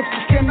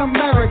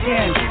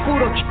 Mexican-American,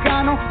 puro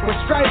Chicano, with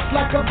stripes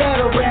like a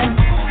veteran.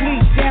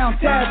 Sleep down,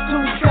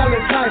 tattoo, tell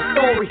his life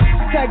story.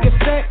 Tag it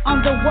set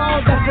on the wall,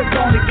 that's his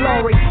only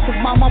glory. His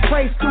mama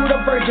prays to the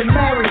Virgin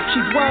Mary.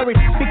 She's worried,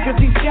 because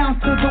he's down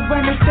to do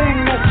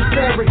anything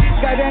necessary.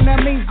 Got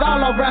enemies all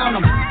around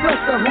him, plus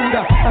the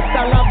Huda.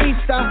 Hasta la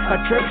vista, a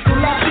trip to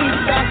la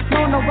vista.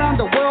 Known around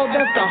the world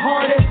as the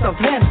hardest of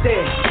gente.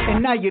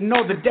 And now you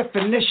know the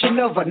definition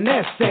of an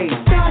essay.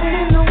 Started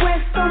in the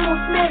west, somos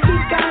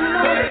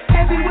mexicanos.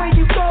 Everywhere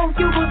you go,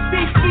 you will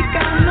see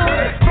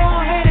chicanos. Ball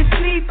headed,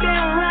 sleep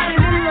down,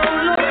 riding in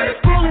low.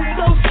 Rolling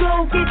so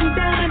slow, getting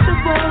down at the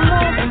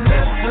bolo. And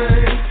let's say,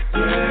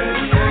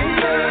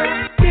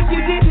 yeah. If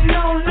you didn't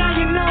know, now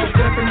you know. The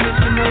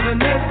definition of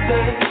an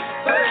essay.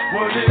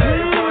 What it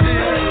is, what it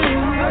is.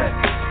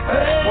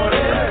 What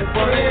it is,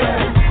 what it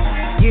is.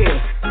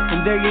 Yeah, and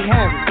there you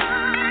have it.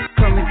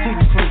 Coming to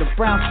you from the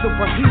brown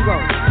superhero.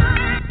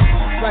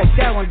 Write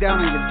that one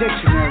down in your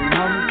dictionary,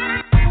 homie.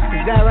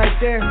 Is that right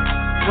there?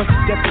 What's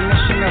the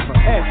definition of an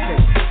essay?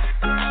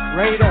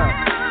 Straight up.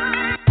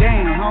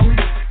 Damn, homie.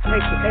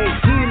 AKA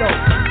Kilo.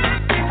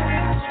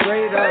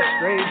 Straight up,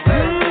 straight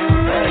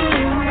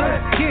up.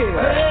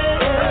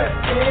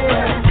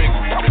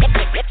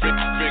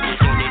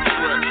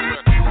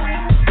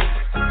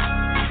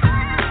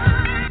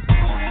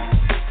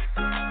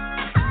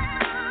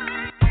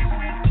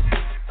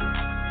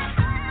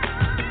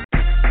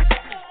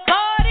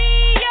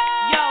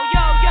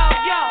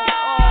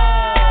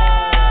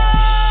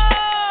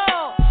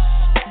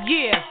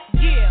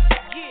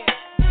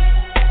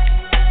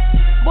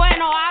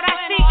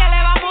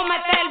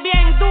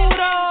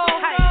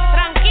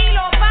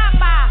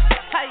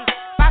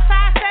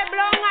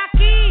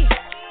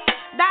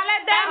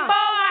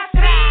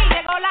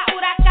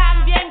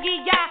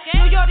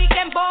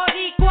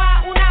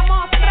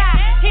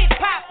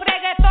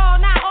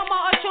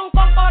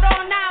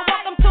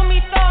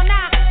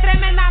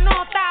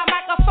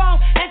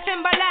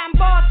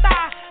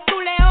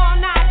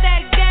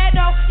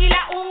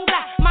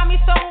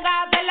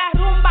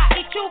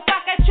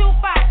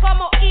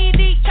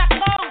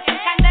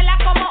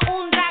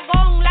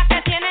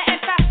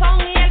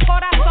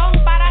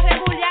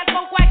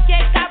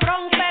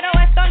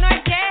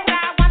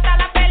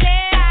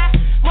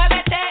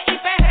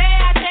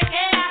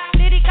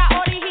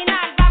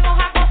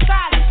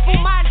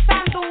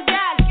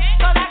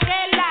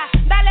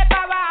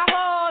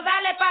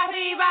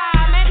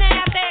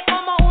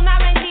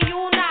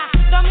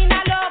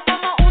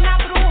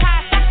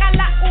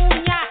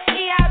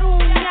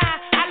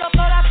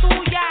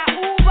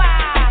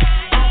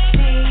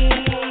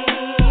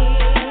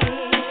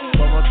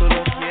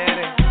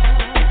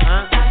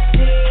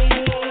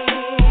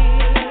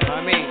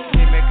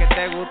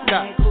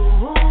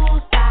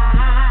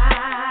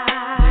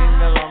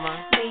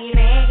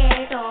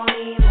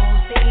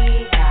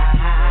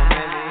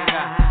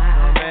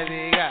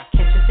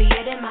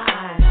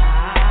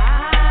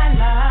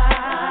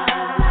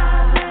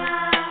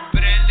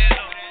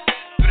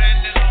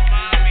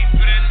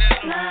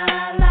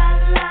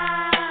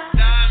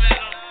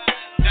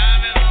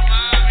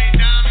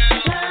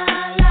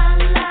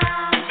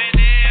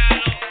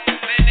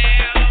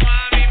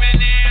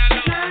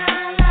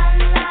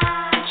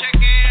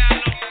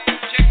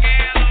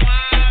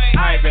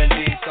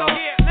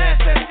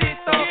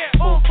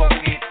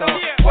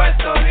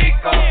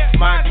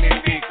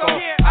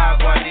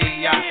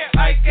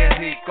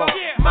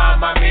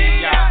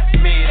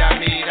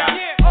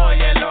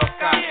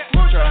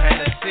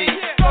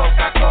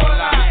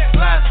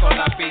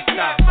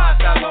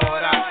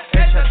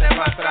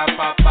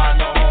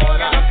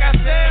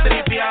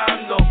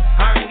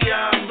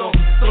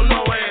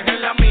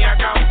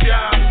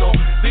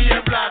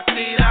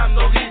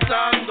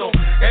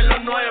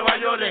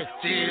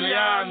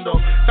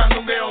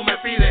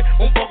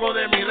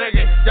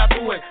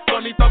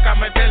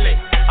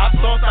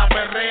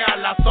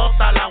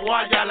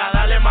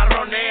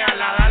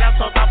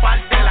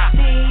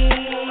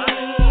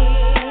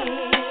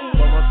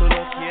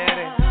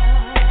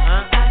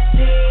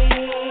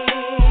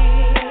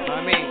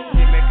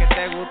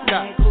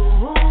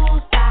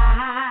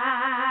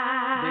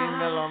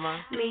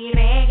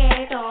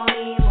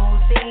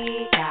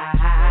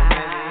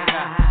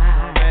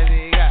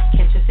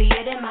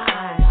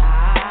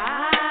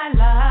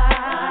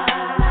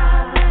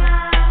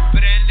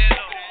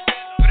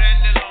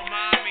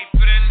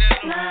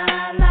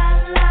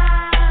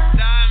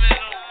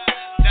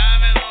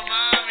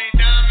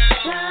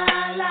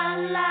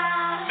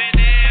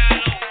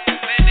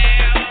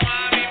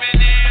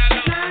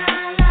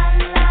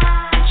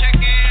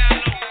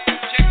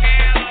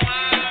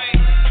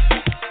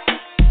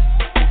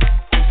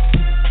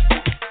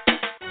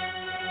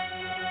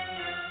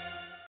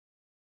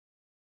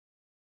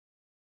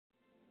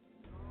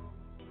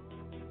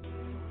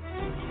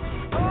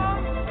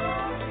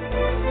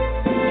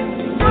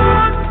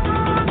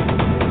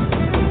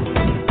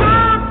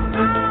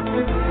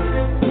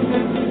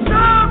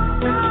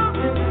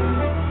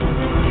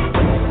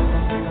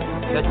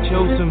 The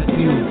chosen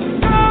few.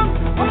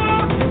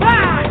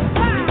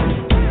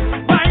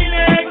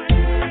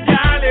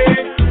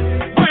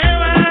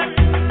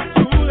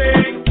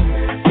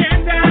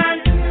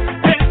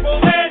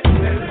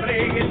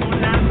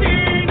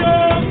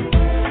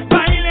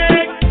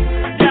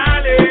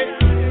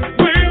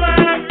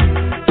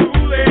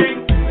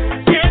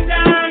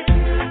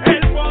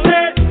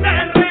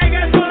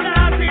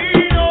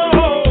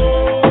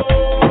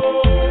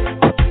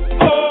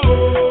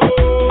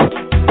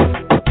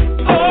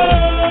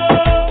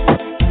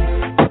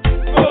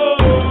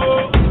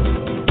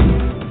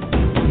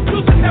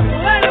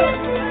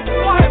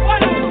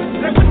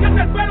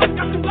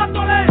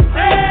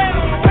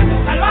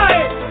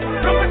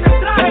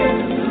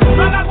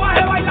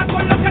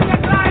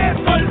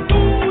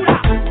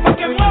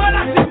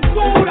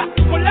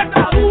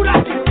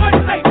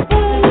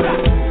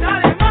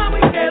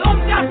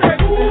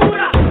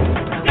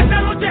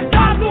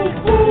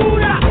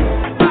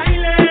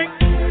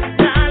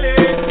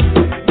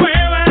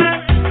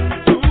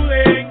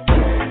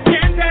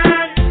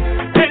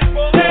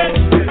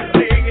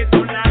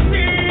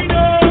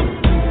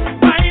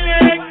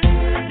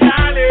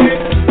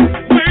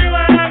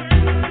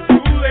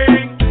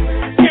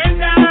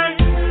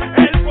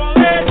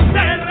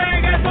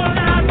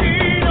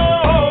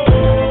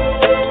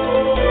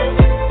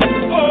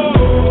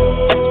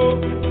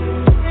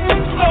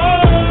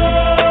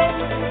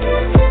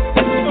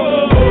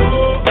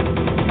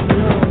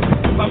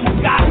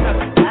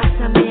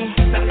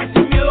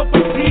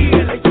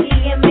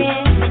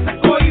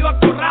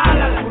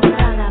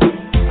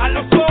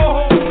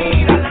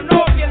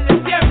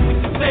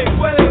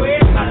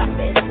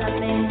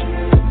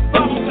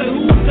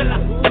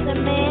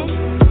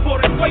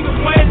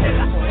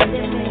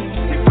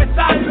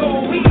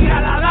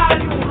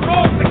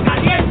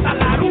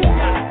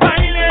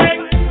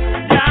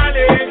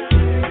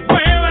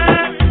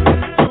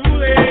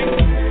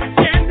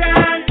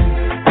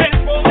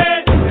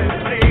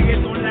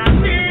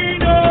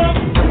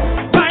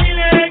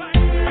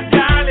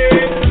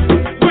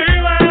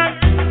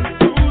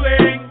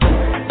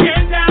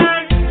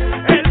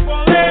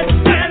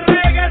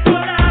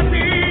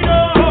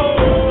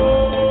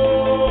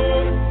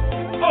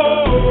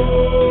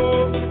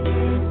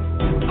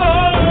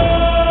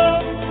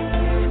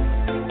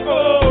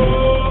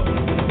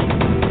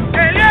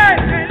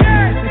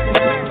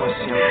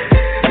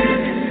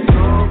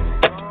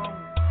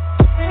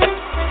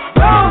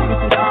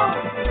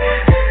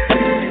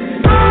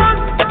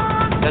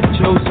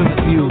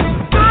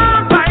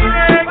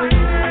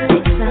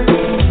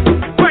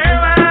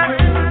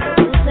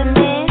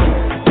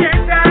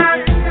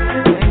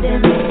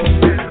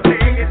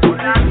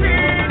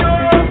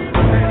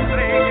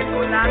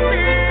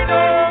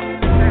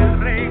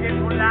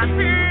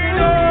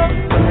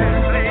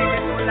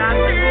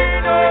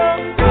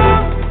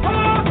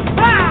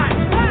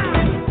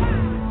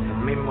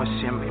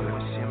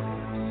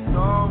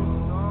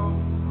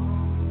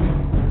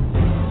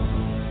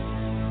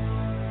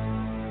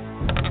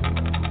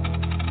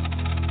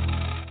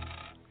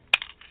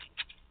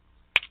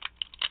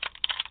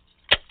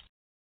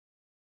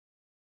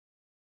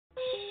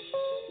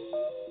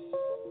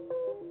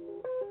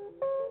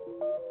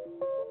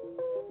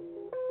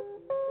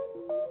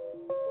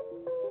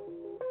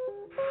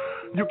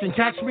 You can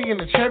catch me in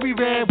the cherry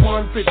red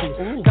 150.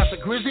 Ooh. Got the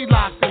grizzly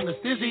locked in the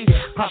stizzy.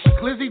 Pop the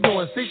glizzy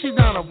doing 60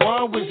 down a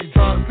one with you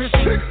trying to piss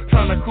me.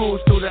 Trying to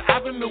cruise through the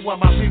avenue while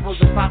my people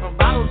just popping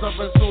bottles up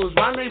and sues.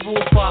 Rendezvous,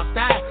 fuck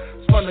that.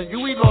 Spun the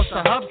UE, lost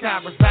the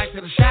hubcap, was back to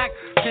the shack.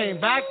 Came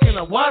back in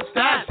a what's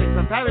that? Six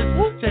of Paris,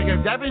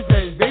 chicken Debbie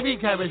face, baby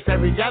cabbage,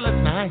 cherry yellow,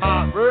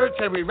 hard bird,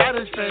 cherry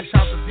radish, fresh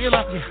out the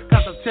dealer.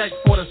 Got the check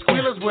for the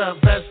squealers, wear a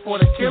vest for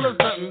the killers.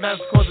 Nothing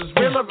less cause it's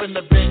realer in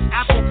the big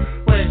apple.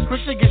 Where it's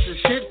quick to get your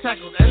shit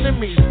tackled.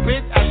 Enemies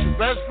bit at your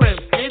best friends,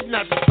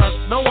 kidnapped and trust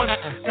no one.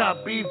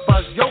 Got beef,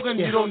 buzz, yoga,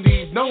 you don't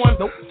need no one.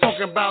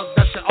 Talking about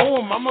that you owe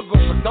him, I'ma go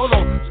for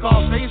Dolo.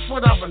 Scarface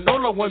without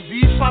Manolo. When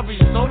these probably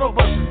solo,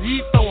 but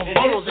you throwing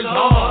bottles. It's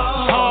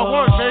hard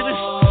work, baby.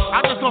 I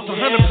just lost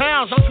 100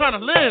 pounds. I'm trying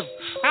to live.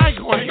 I ain't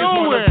going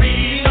nowhere.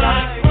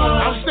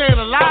 I'm staying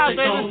alive,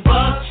 baby.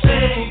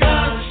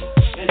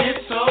 And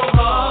it's so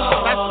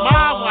hard. That's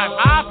my wife.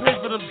 I pay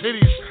for them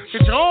titties.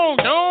 Get your own,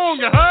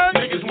 you heard?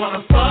 Niggas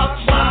wanna fuck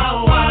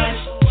my wife.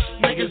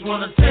 Niggas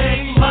wanna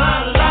take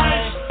my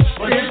life.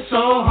 But it's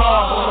so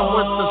hard.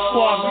 With the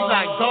squad, we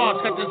like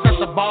dogs. Catch us at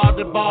the bar,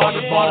 the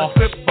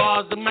strip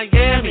bars in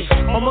Miami.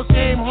 Almost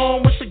came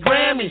home with the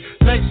Grammy.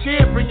 Next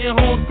year, bring it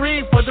home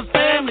 3 for the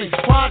family.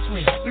 Watch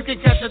me, you can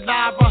catch it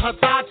live on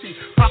Hitachi.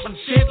 Popping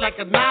shit like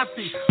a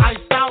Nazi.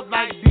 Iced out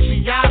like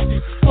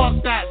DiBiase.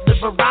 Fuck that,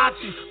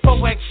 Liberace.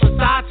 Poex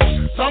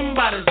Versace.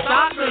 Somebody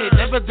stop me,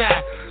 never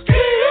die.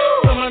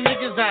 Where my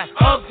niggas at?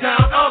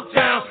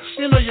 Uptown.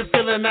 You know you're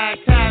feeling that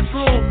cash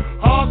room.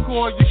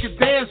 Hardcore, you can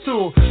dance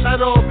to.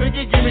 That old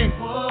biggie, give me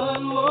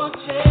one more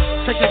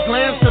chance. Take a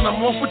glance and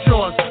I'm off with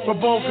yours. With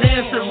both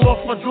hands and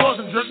off my drawers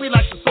and jerk me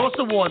like the Source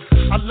Award.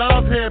 I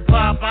love hip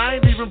hop. I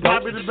ain't even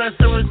probably the best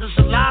lyricist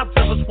alive.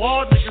 Tell us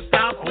wall, niggas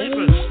stop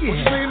sleeping.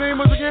 What's your name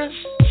was again? man.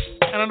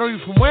 And I know you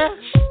from where?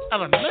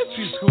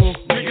 Elementary school.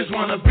 Niggas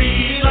wanna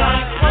be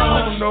like us.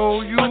 I don't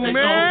know you, but they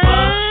man. gon'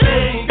 bust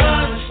they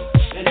guns,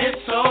 and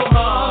it's so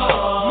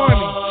hard.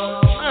 Money,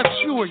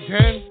 not you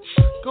again.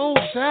 Go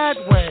that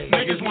way.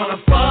 Niggas wanna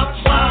fuck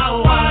my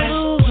wife.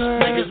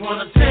 Niggas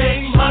wanna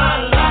take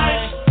my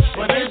life,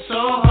 but it's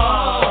so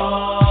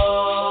hard.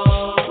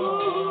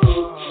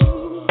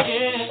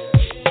 Yeah,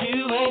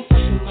 you ain't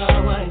fucking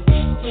my wife,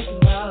 taking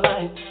my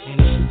life,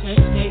 and if you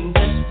just ain't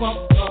just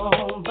walk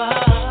on by.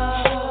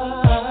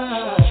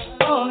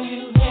 All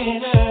you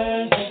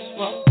haters just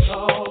walk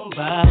on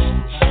by.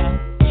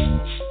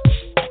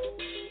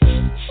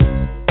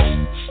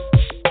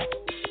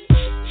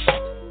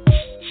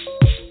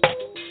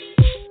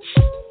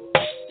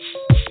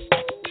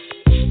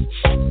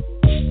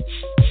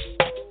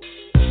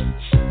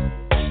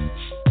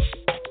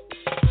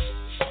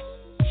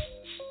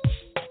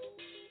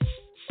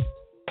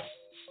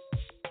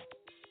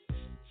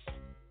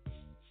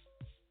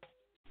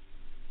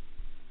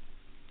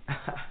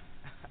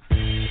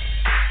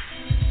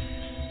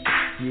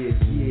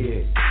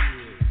 Yeah.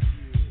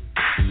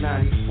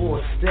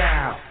 94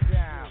 style.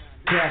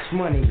 Cash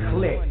money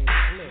click.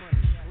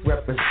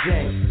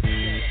 Represent.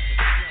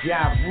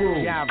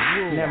 Jeru.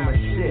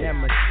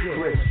 Nemesis.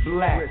 Chris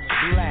Black.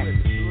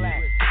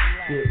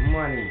 Get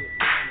money.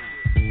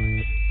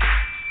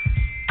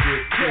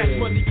 Cash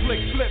money click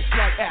flips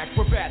like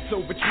acrobats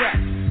over tracks.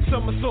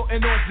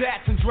 Somersaulting on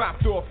zats and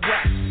dropped off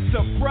wax.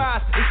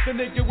 Surprise, it's the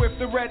nigga with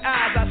the red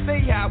eyes. I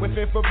stay high with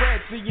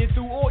infrared, seeing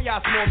through all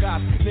y'all small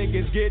guys.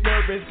 Niggas get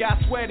nervous, got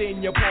sweat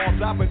in your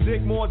palms. I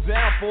predict more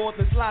downfalls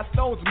than Sly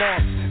Stone's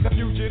mom. The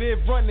fugitive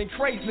running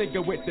crazy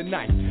nigga with the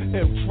knife.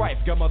 Ill trife,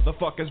 got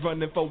motherfuckers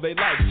running for their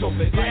life. So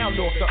they down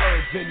off the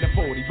herbs in the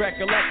 40.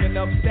 Recollecting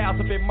of styles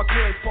up in my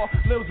crib, Paul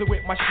losing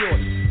with my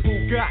shorty.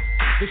 Who got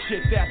the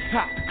shit that's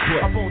hot?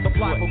 I'm on the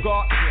block,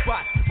 guard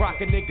spots,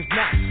 rockin' niggas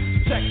knots.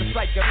 Check the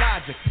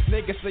psychologic,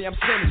 niggas say I'm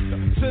sinister,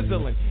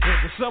 sizzling in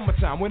the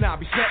summertime when I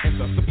be setting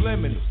the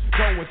subliminals,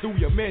 going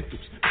through your mentals,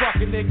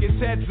 fucking niggas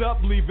heads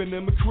up, leaving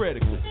them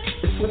critical.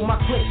 It's for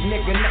my click,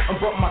 nigga, nothing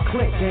but my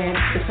click, man.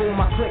 It's for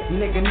my click,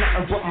 nigga,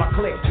 nothing but my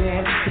click,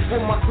 man. It's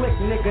for my click,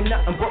 nigga,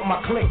 nothing but my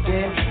click,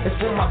 man. It's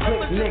for my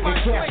click, nigga,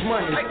 cash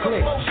money,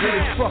 click. Shit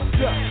is fucked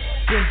up,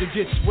 things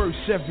gets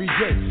worse every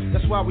day.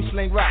 That's why we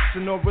sling rocks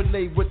and don't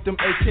relate with them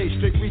AK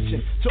straight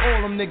reaching to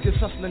all them niggas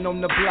hustling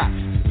on the block,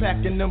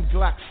 packing them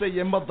Glocks,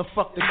 saying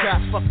motherfuck the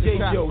cops, fuck the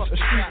yos. A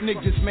street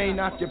niggas main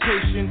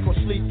occupation, cause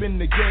sleep in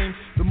the game,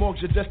 the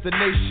morgue's your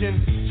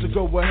destination. So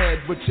go ahead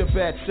with your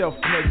bad self,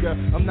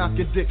 nigga. I'm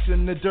knocking dicks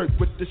in the dirt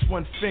with this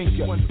one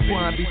finger.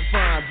 Wine be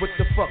fine, what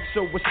the fuck,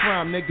 so it's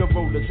crime, nigga.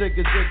 Roll a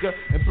zigga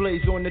and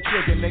blaze on the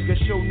trigger, nigga.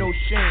 Show no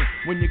shame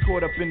when you're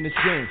caught up in this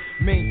game.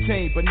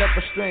 Maintain but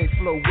never strain,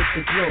 flow with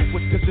the glow,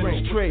 with the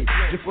zinc trade.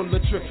 You're full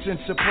of tricks and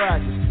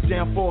surprises,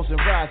 downfalls and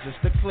rises.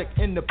 The click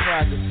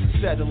enterprises,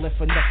 settling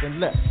for nothing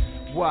less.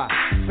 Why?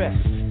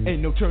 Fest.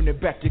 Ain't no turning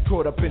back, you're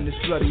caught up in this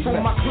bloody mess. It's for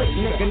my click,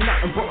 nigga,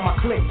 nothing but my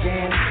click,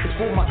 man. It's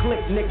for my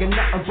click, nigga,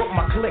 nothing but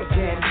my click,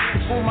 man.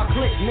 It's for my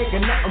click, nigga,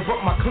 nothing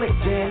but my click,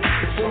 man.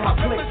 It's for my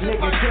click,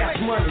 nigga,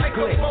 cash money,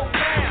 click.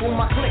 It's for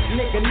my click,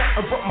 nigga,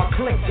 nothing but my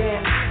click,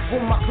 man. It's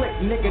for my click,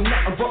 nigga,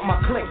 nothing but my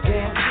click,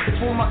 man. It's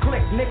for my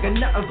click, nigga,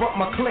 nothing but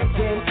my click,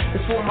 man.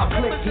 It's for my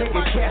click,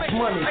 nigga, cash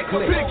money,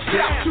 click. Big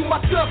shout to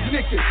my sub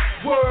niggas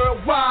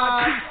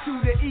worldwide. Peace to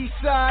the east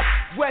side,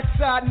 west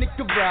side,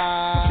 nigga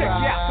ride. Check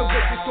out the way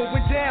it's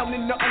going down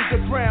in the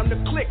underground. The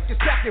click is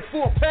packing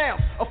 4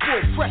 pounds of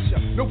full pressure.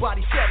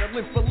 Nobody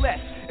settling for less.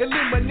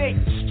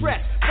 Eliminate the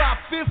stress.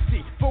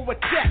 550 for a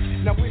check.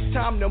 Now it's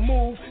time to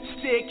move,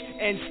 stick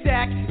and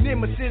stack.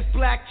 Nemesis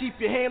black, keep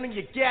your hand on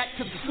your gat,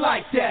 cause it's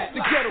like that.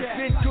 The ghetto's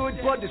been good,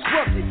 but it's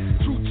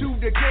rugged. True to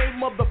the game,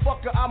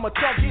 motherfucker, I'ma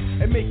tug it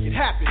and make it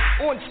happen.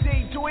 On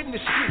stage or in the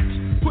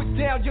streets. Put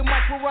down your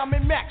mic where I'm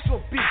in max or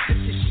beat. If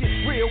your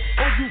shit real,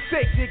 all you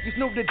fake niggas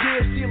know the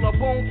deal. Steal a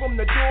bone from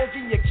the dog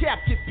and your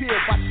cap get peeled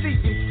by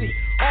CNC.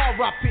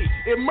 R.I.P.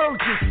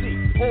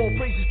 Emergency. All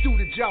praises to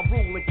the job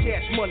rule and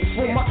cash money. It's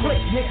for my click,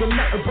 nigga,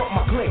 nothing but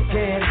my click,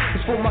 man.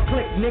 It's for my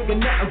click, nigga,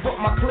 nothing but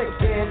my click,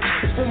 man.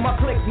 It's for my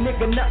click,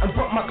 nigga, nothing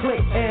but my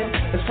click, man.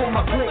 It's for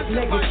my click,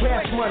 nigga,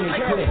 cash money,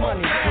 click.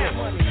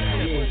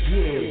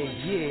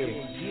 Yeah.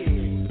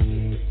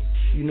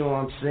 You know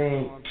what I'm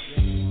saying?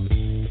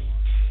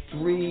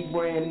 3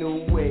 brand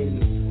new ways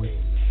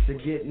to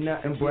get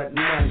nothing but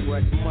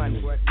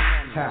money.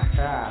 Ha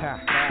ha.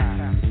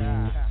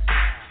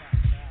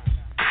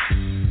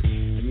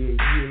 Yeah.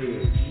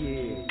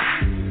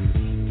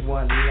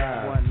 One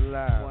love.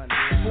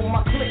 For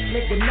my click,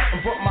 nigga,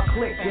 nothing but my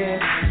click, man.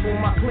 For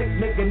my click,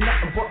 nigga,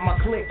 nothing but my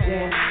click,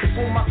 man.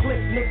 For my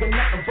click, nigga,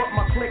 nothing but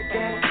my click,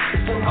 man.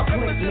 For my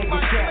click, nigga,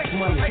 cash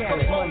money,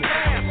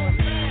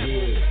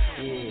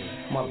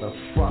 Yeah.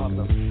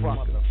 Motherfucker.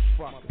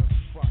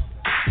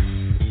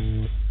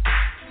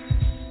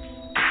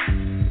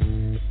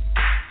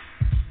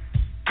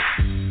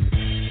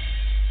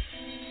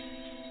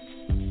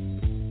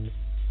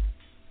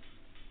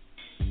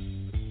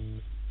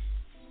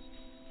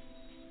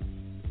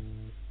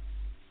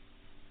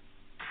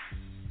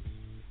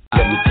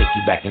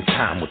 you back in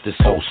time with this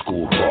old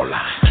school roller.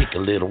 Kick a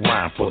little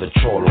rhyme for the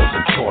cholos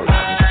and cholas.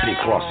 And spit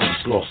cross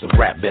these los the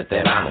rap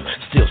veterano.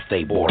 Still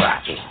stay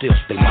borracho, still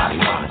stay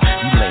marihuana.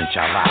 You lame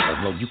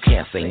chaladas, no you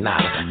can't say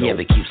nada. Yeah,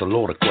 they keeps a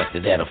load of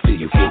question that'll fill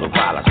you full of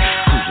violence.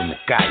 Cruising the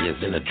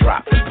calles in a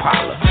drop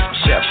Impala.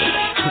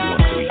 Chevrolet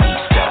 213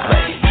 East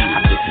LA.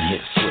 I did the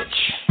mid switch.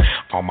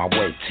 On my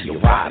way to your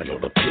rider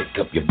to pick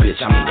up your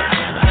bitch. I'm in your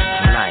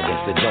tonight. They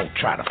said don't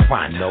try to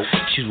find no.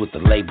 She's with the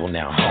label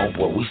now,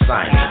 homeboy. We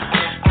signed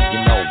her. You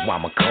know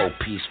I'm a cold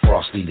piece,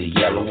 frosty the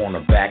yellow on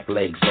her back,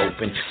 legs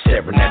open,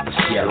 staring at the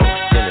cielo.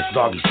 Then it's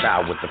doggy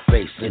style with the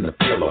face in the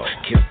pillow.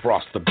 Kid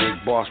Frost, the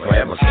big boss,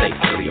 forever stay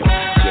Cleo.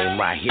 Game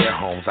right here,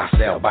 Holmes, I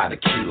sell by the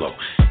kilo.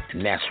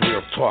 And that's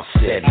real talk,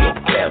 said you're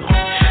better.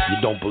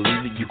 You don't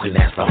believe it, you can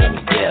ask the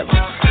homie devil.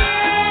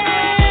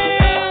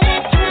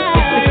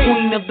 The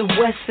queen of the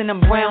West and I'm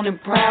brown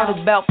and proud.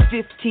 About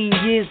 15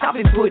 years I've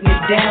been putting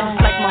it down.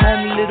 It's like my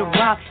homie Little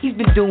Rock, he's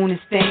been doing his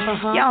thing.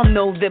 Y'all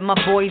know that my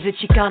boy's a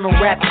Chicano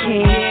rap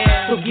king.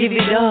 So give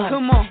it up.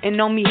 Come on. And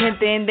on me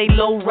gente and they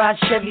low ride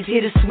Chevys,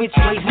 hit a switch,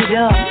 raise it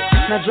up.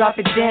 Now drop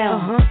it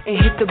down and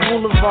hit the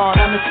boulevard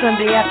on a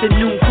Sunday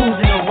afternoon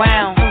cruising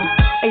around.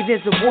 Hey,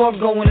 there's a war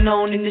going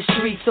on in the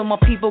streets, so my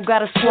people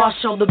gotta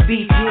squash all the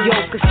beef. Yo,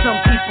 cause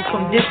some people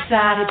from this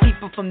side and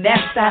people from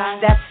that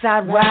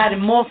side ride,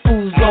 and more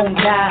fools gon'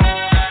 die.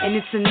 And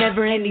it's a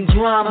never-ending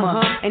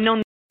drama. And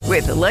on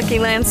With the Lucky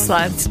Land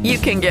Slots, you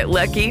can get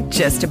lucky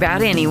just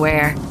about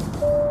anywhere.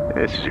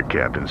 This is your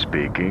captain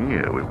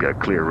speaking. We've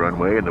got clear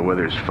runway and the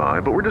weather's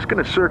fine, but we're just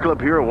going to circle up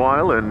here a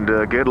while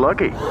and get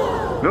lucky.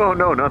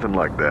 No, nothing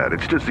like that.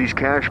 It's just these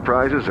cash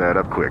prizes add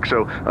up quick.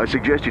 So I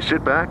suggest you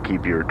sit back,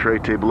 keep your tray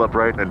table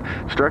upright, and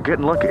start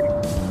getting lucky.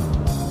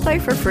 Play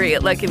for free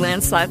at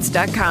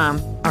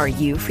LuckyLandSlots.com. Are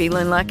you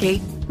feeling lucky?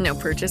 No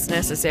purchase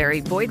necessary.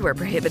 Void where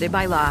prohibited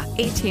by law.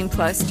 18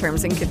 plus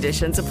terms and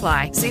conditions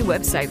apply. See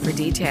website for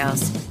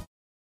details.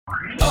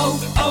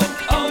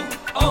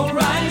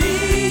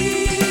 O'Reilly.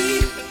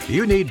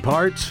 You need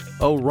parts?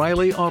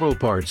 O'Reilly Auto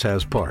Parts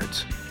has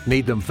parts.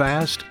 Need them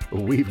fast?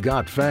 We've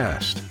got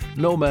fast.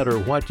 No matter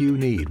what you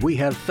need, we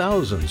have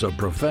thousands of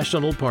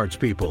professional parts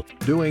people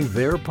doing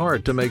their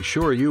part to make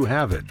sure you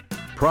have it.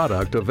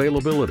 Product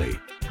availability.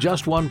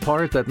 Just one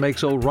part that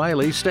makes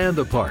O'Reilly stand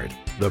apart.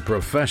 The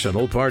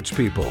professional parts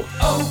people.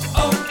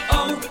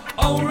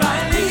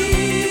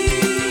 O'Reilly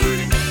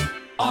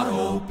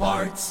Auto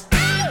Parts.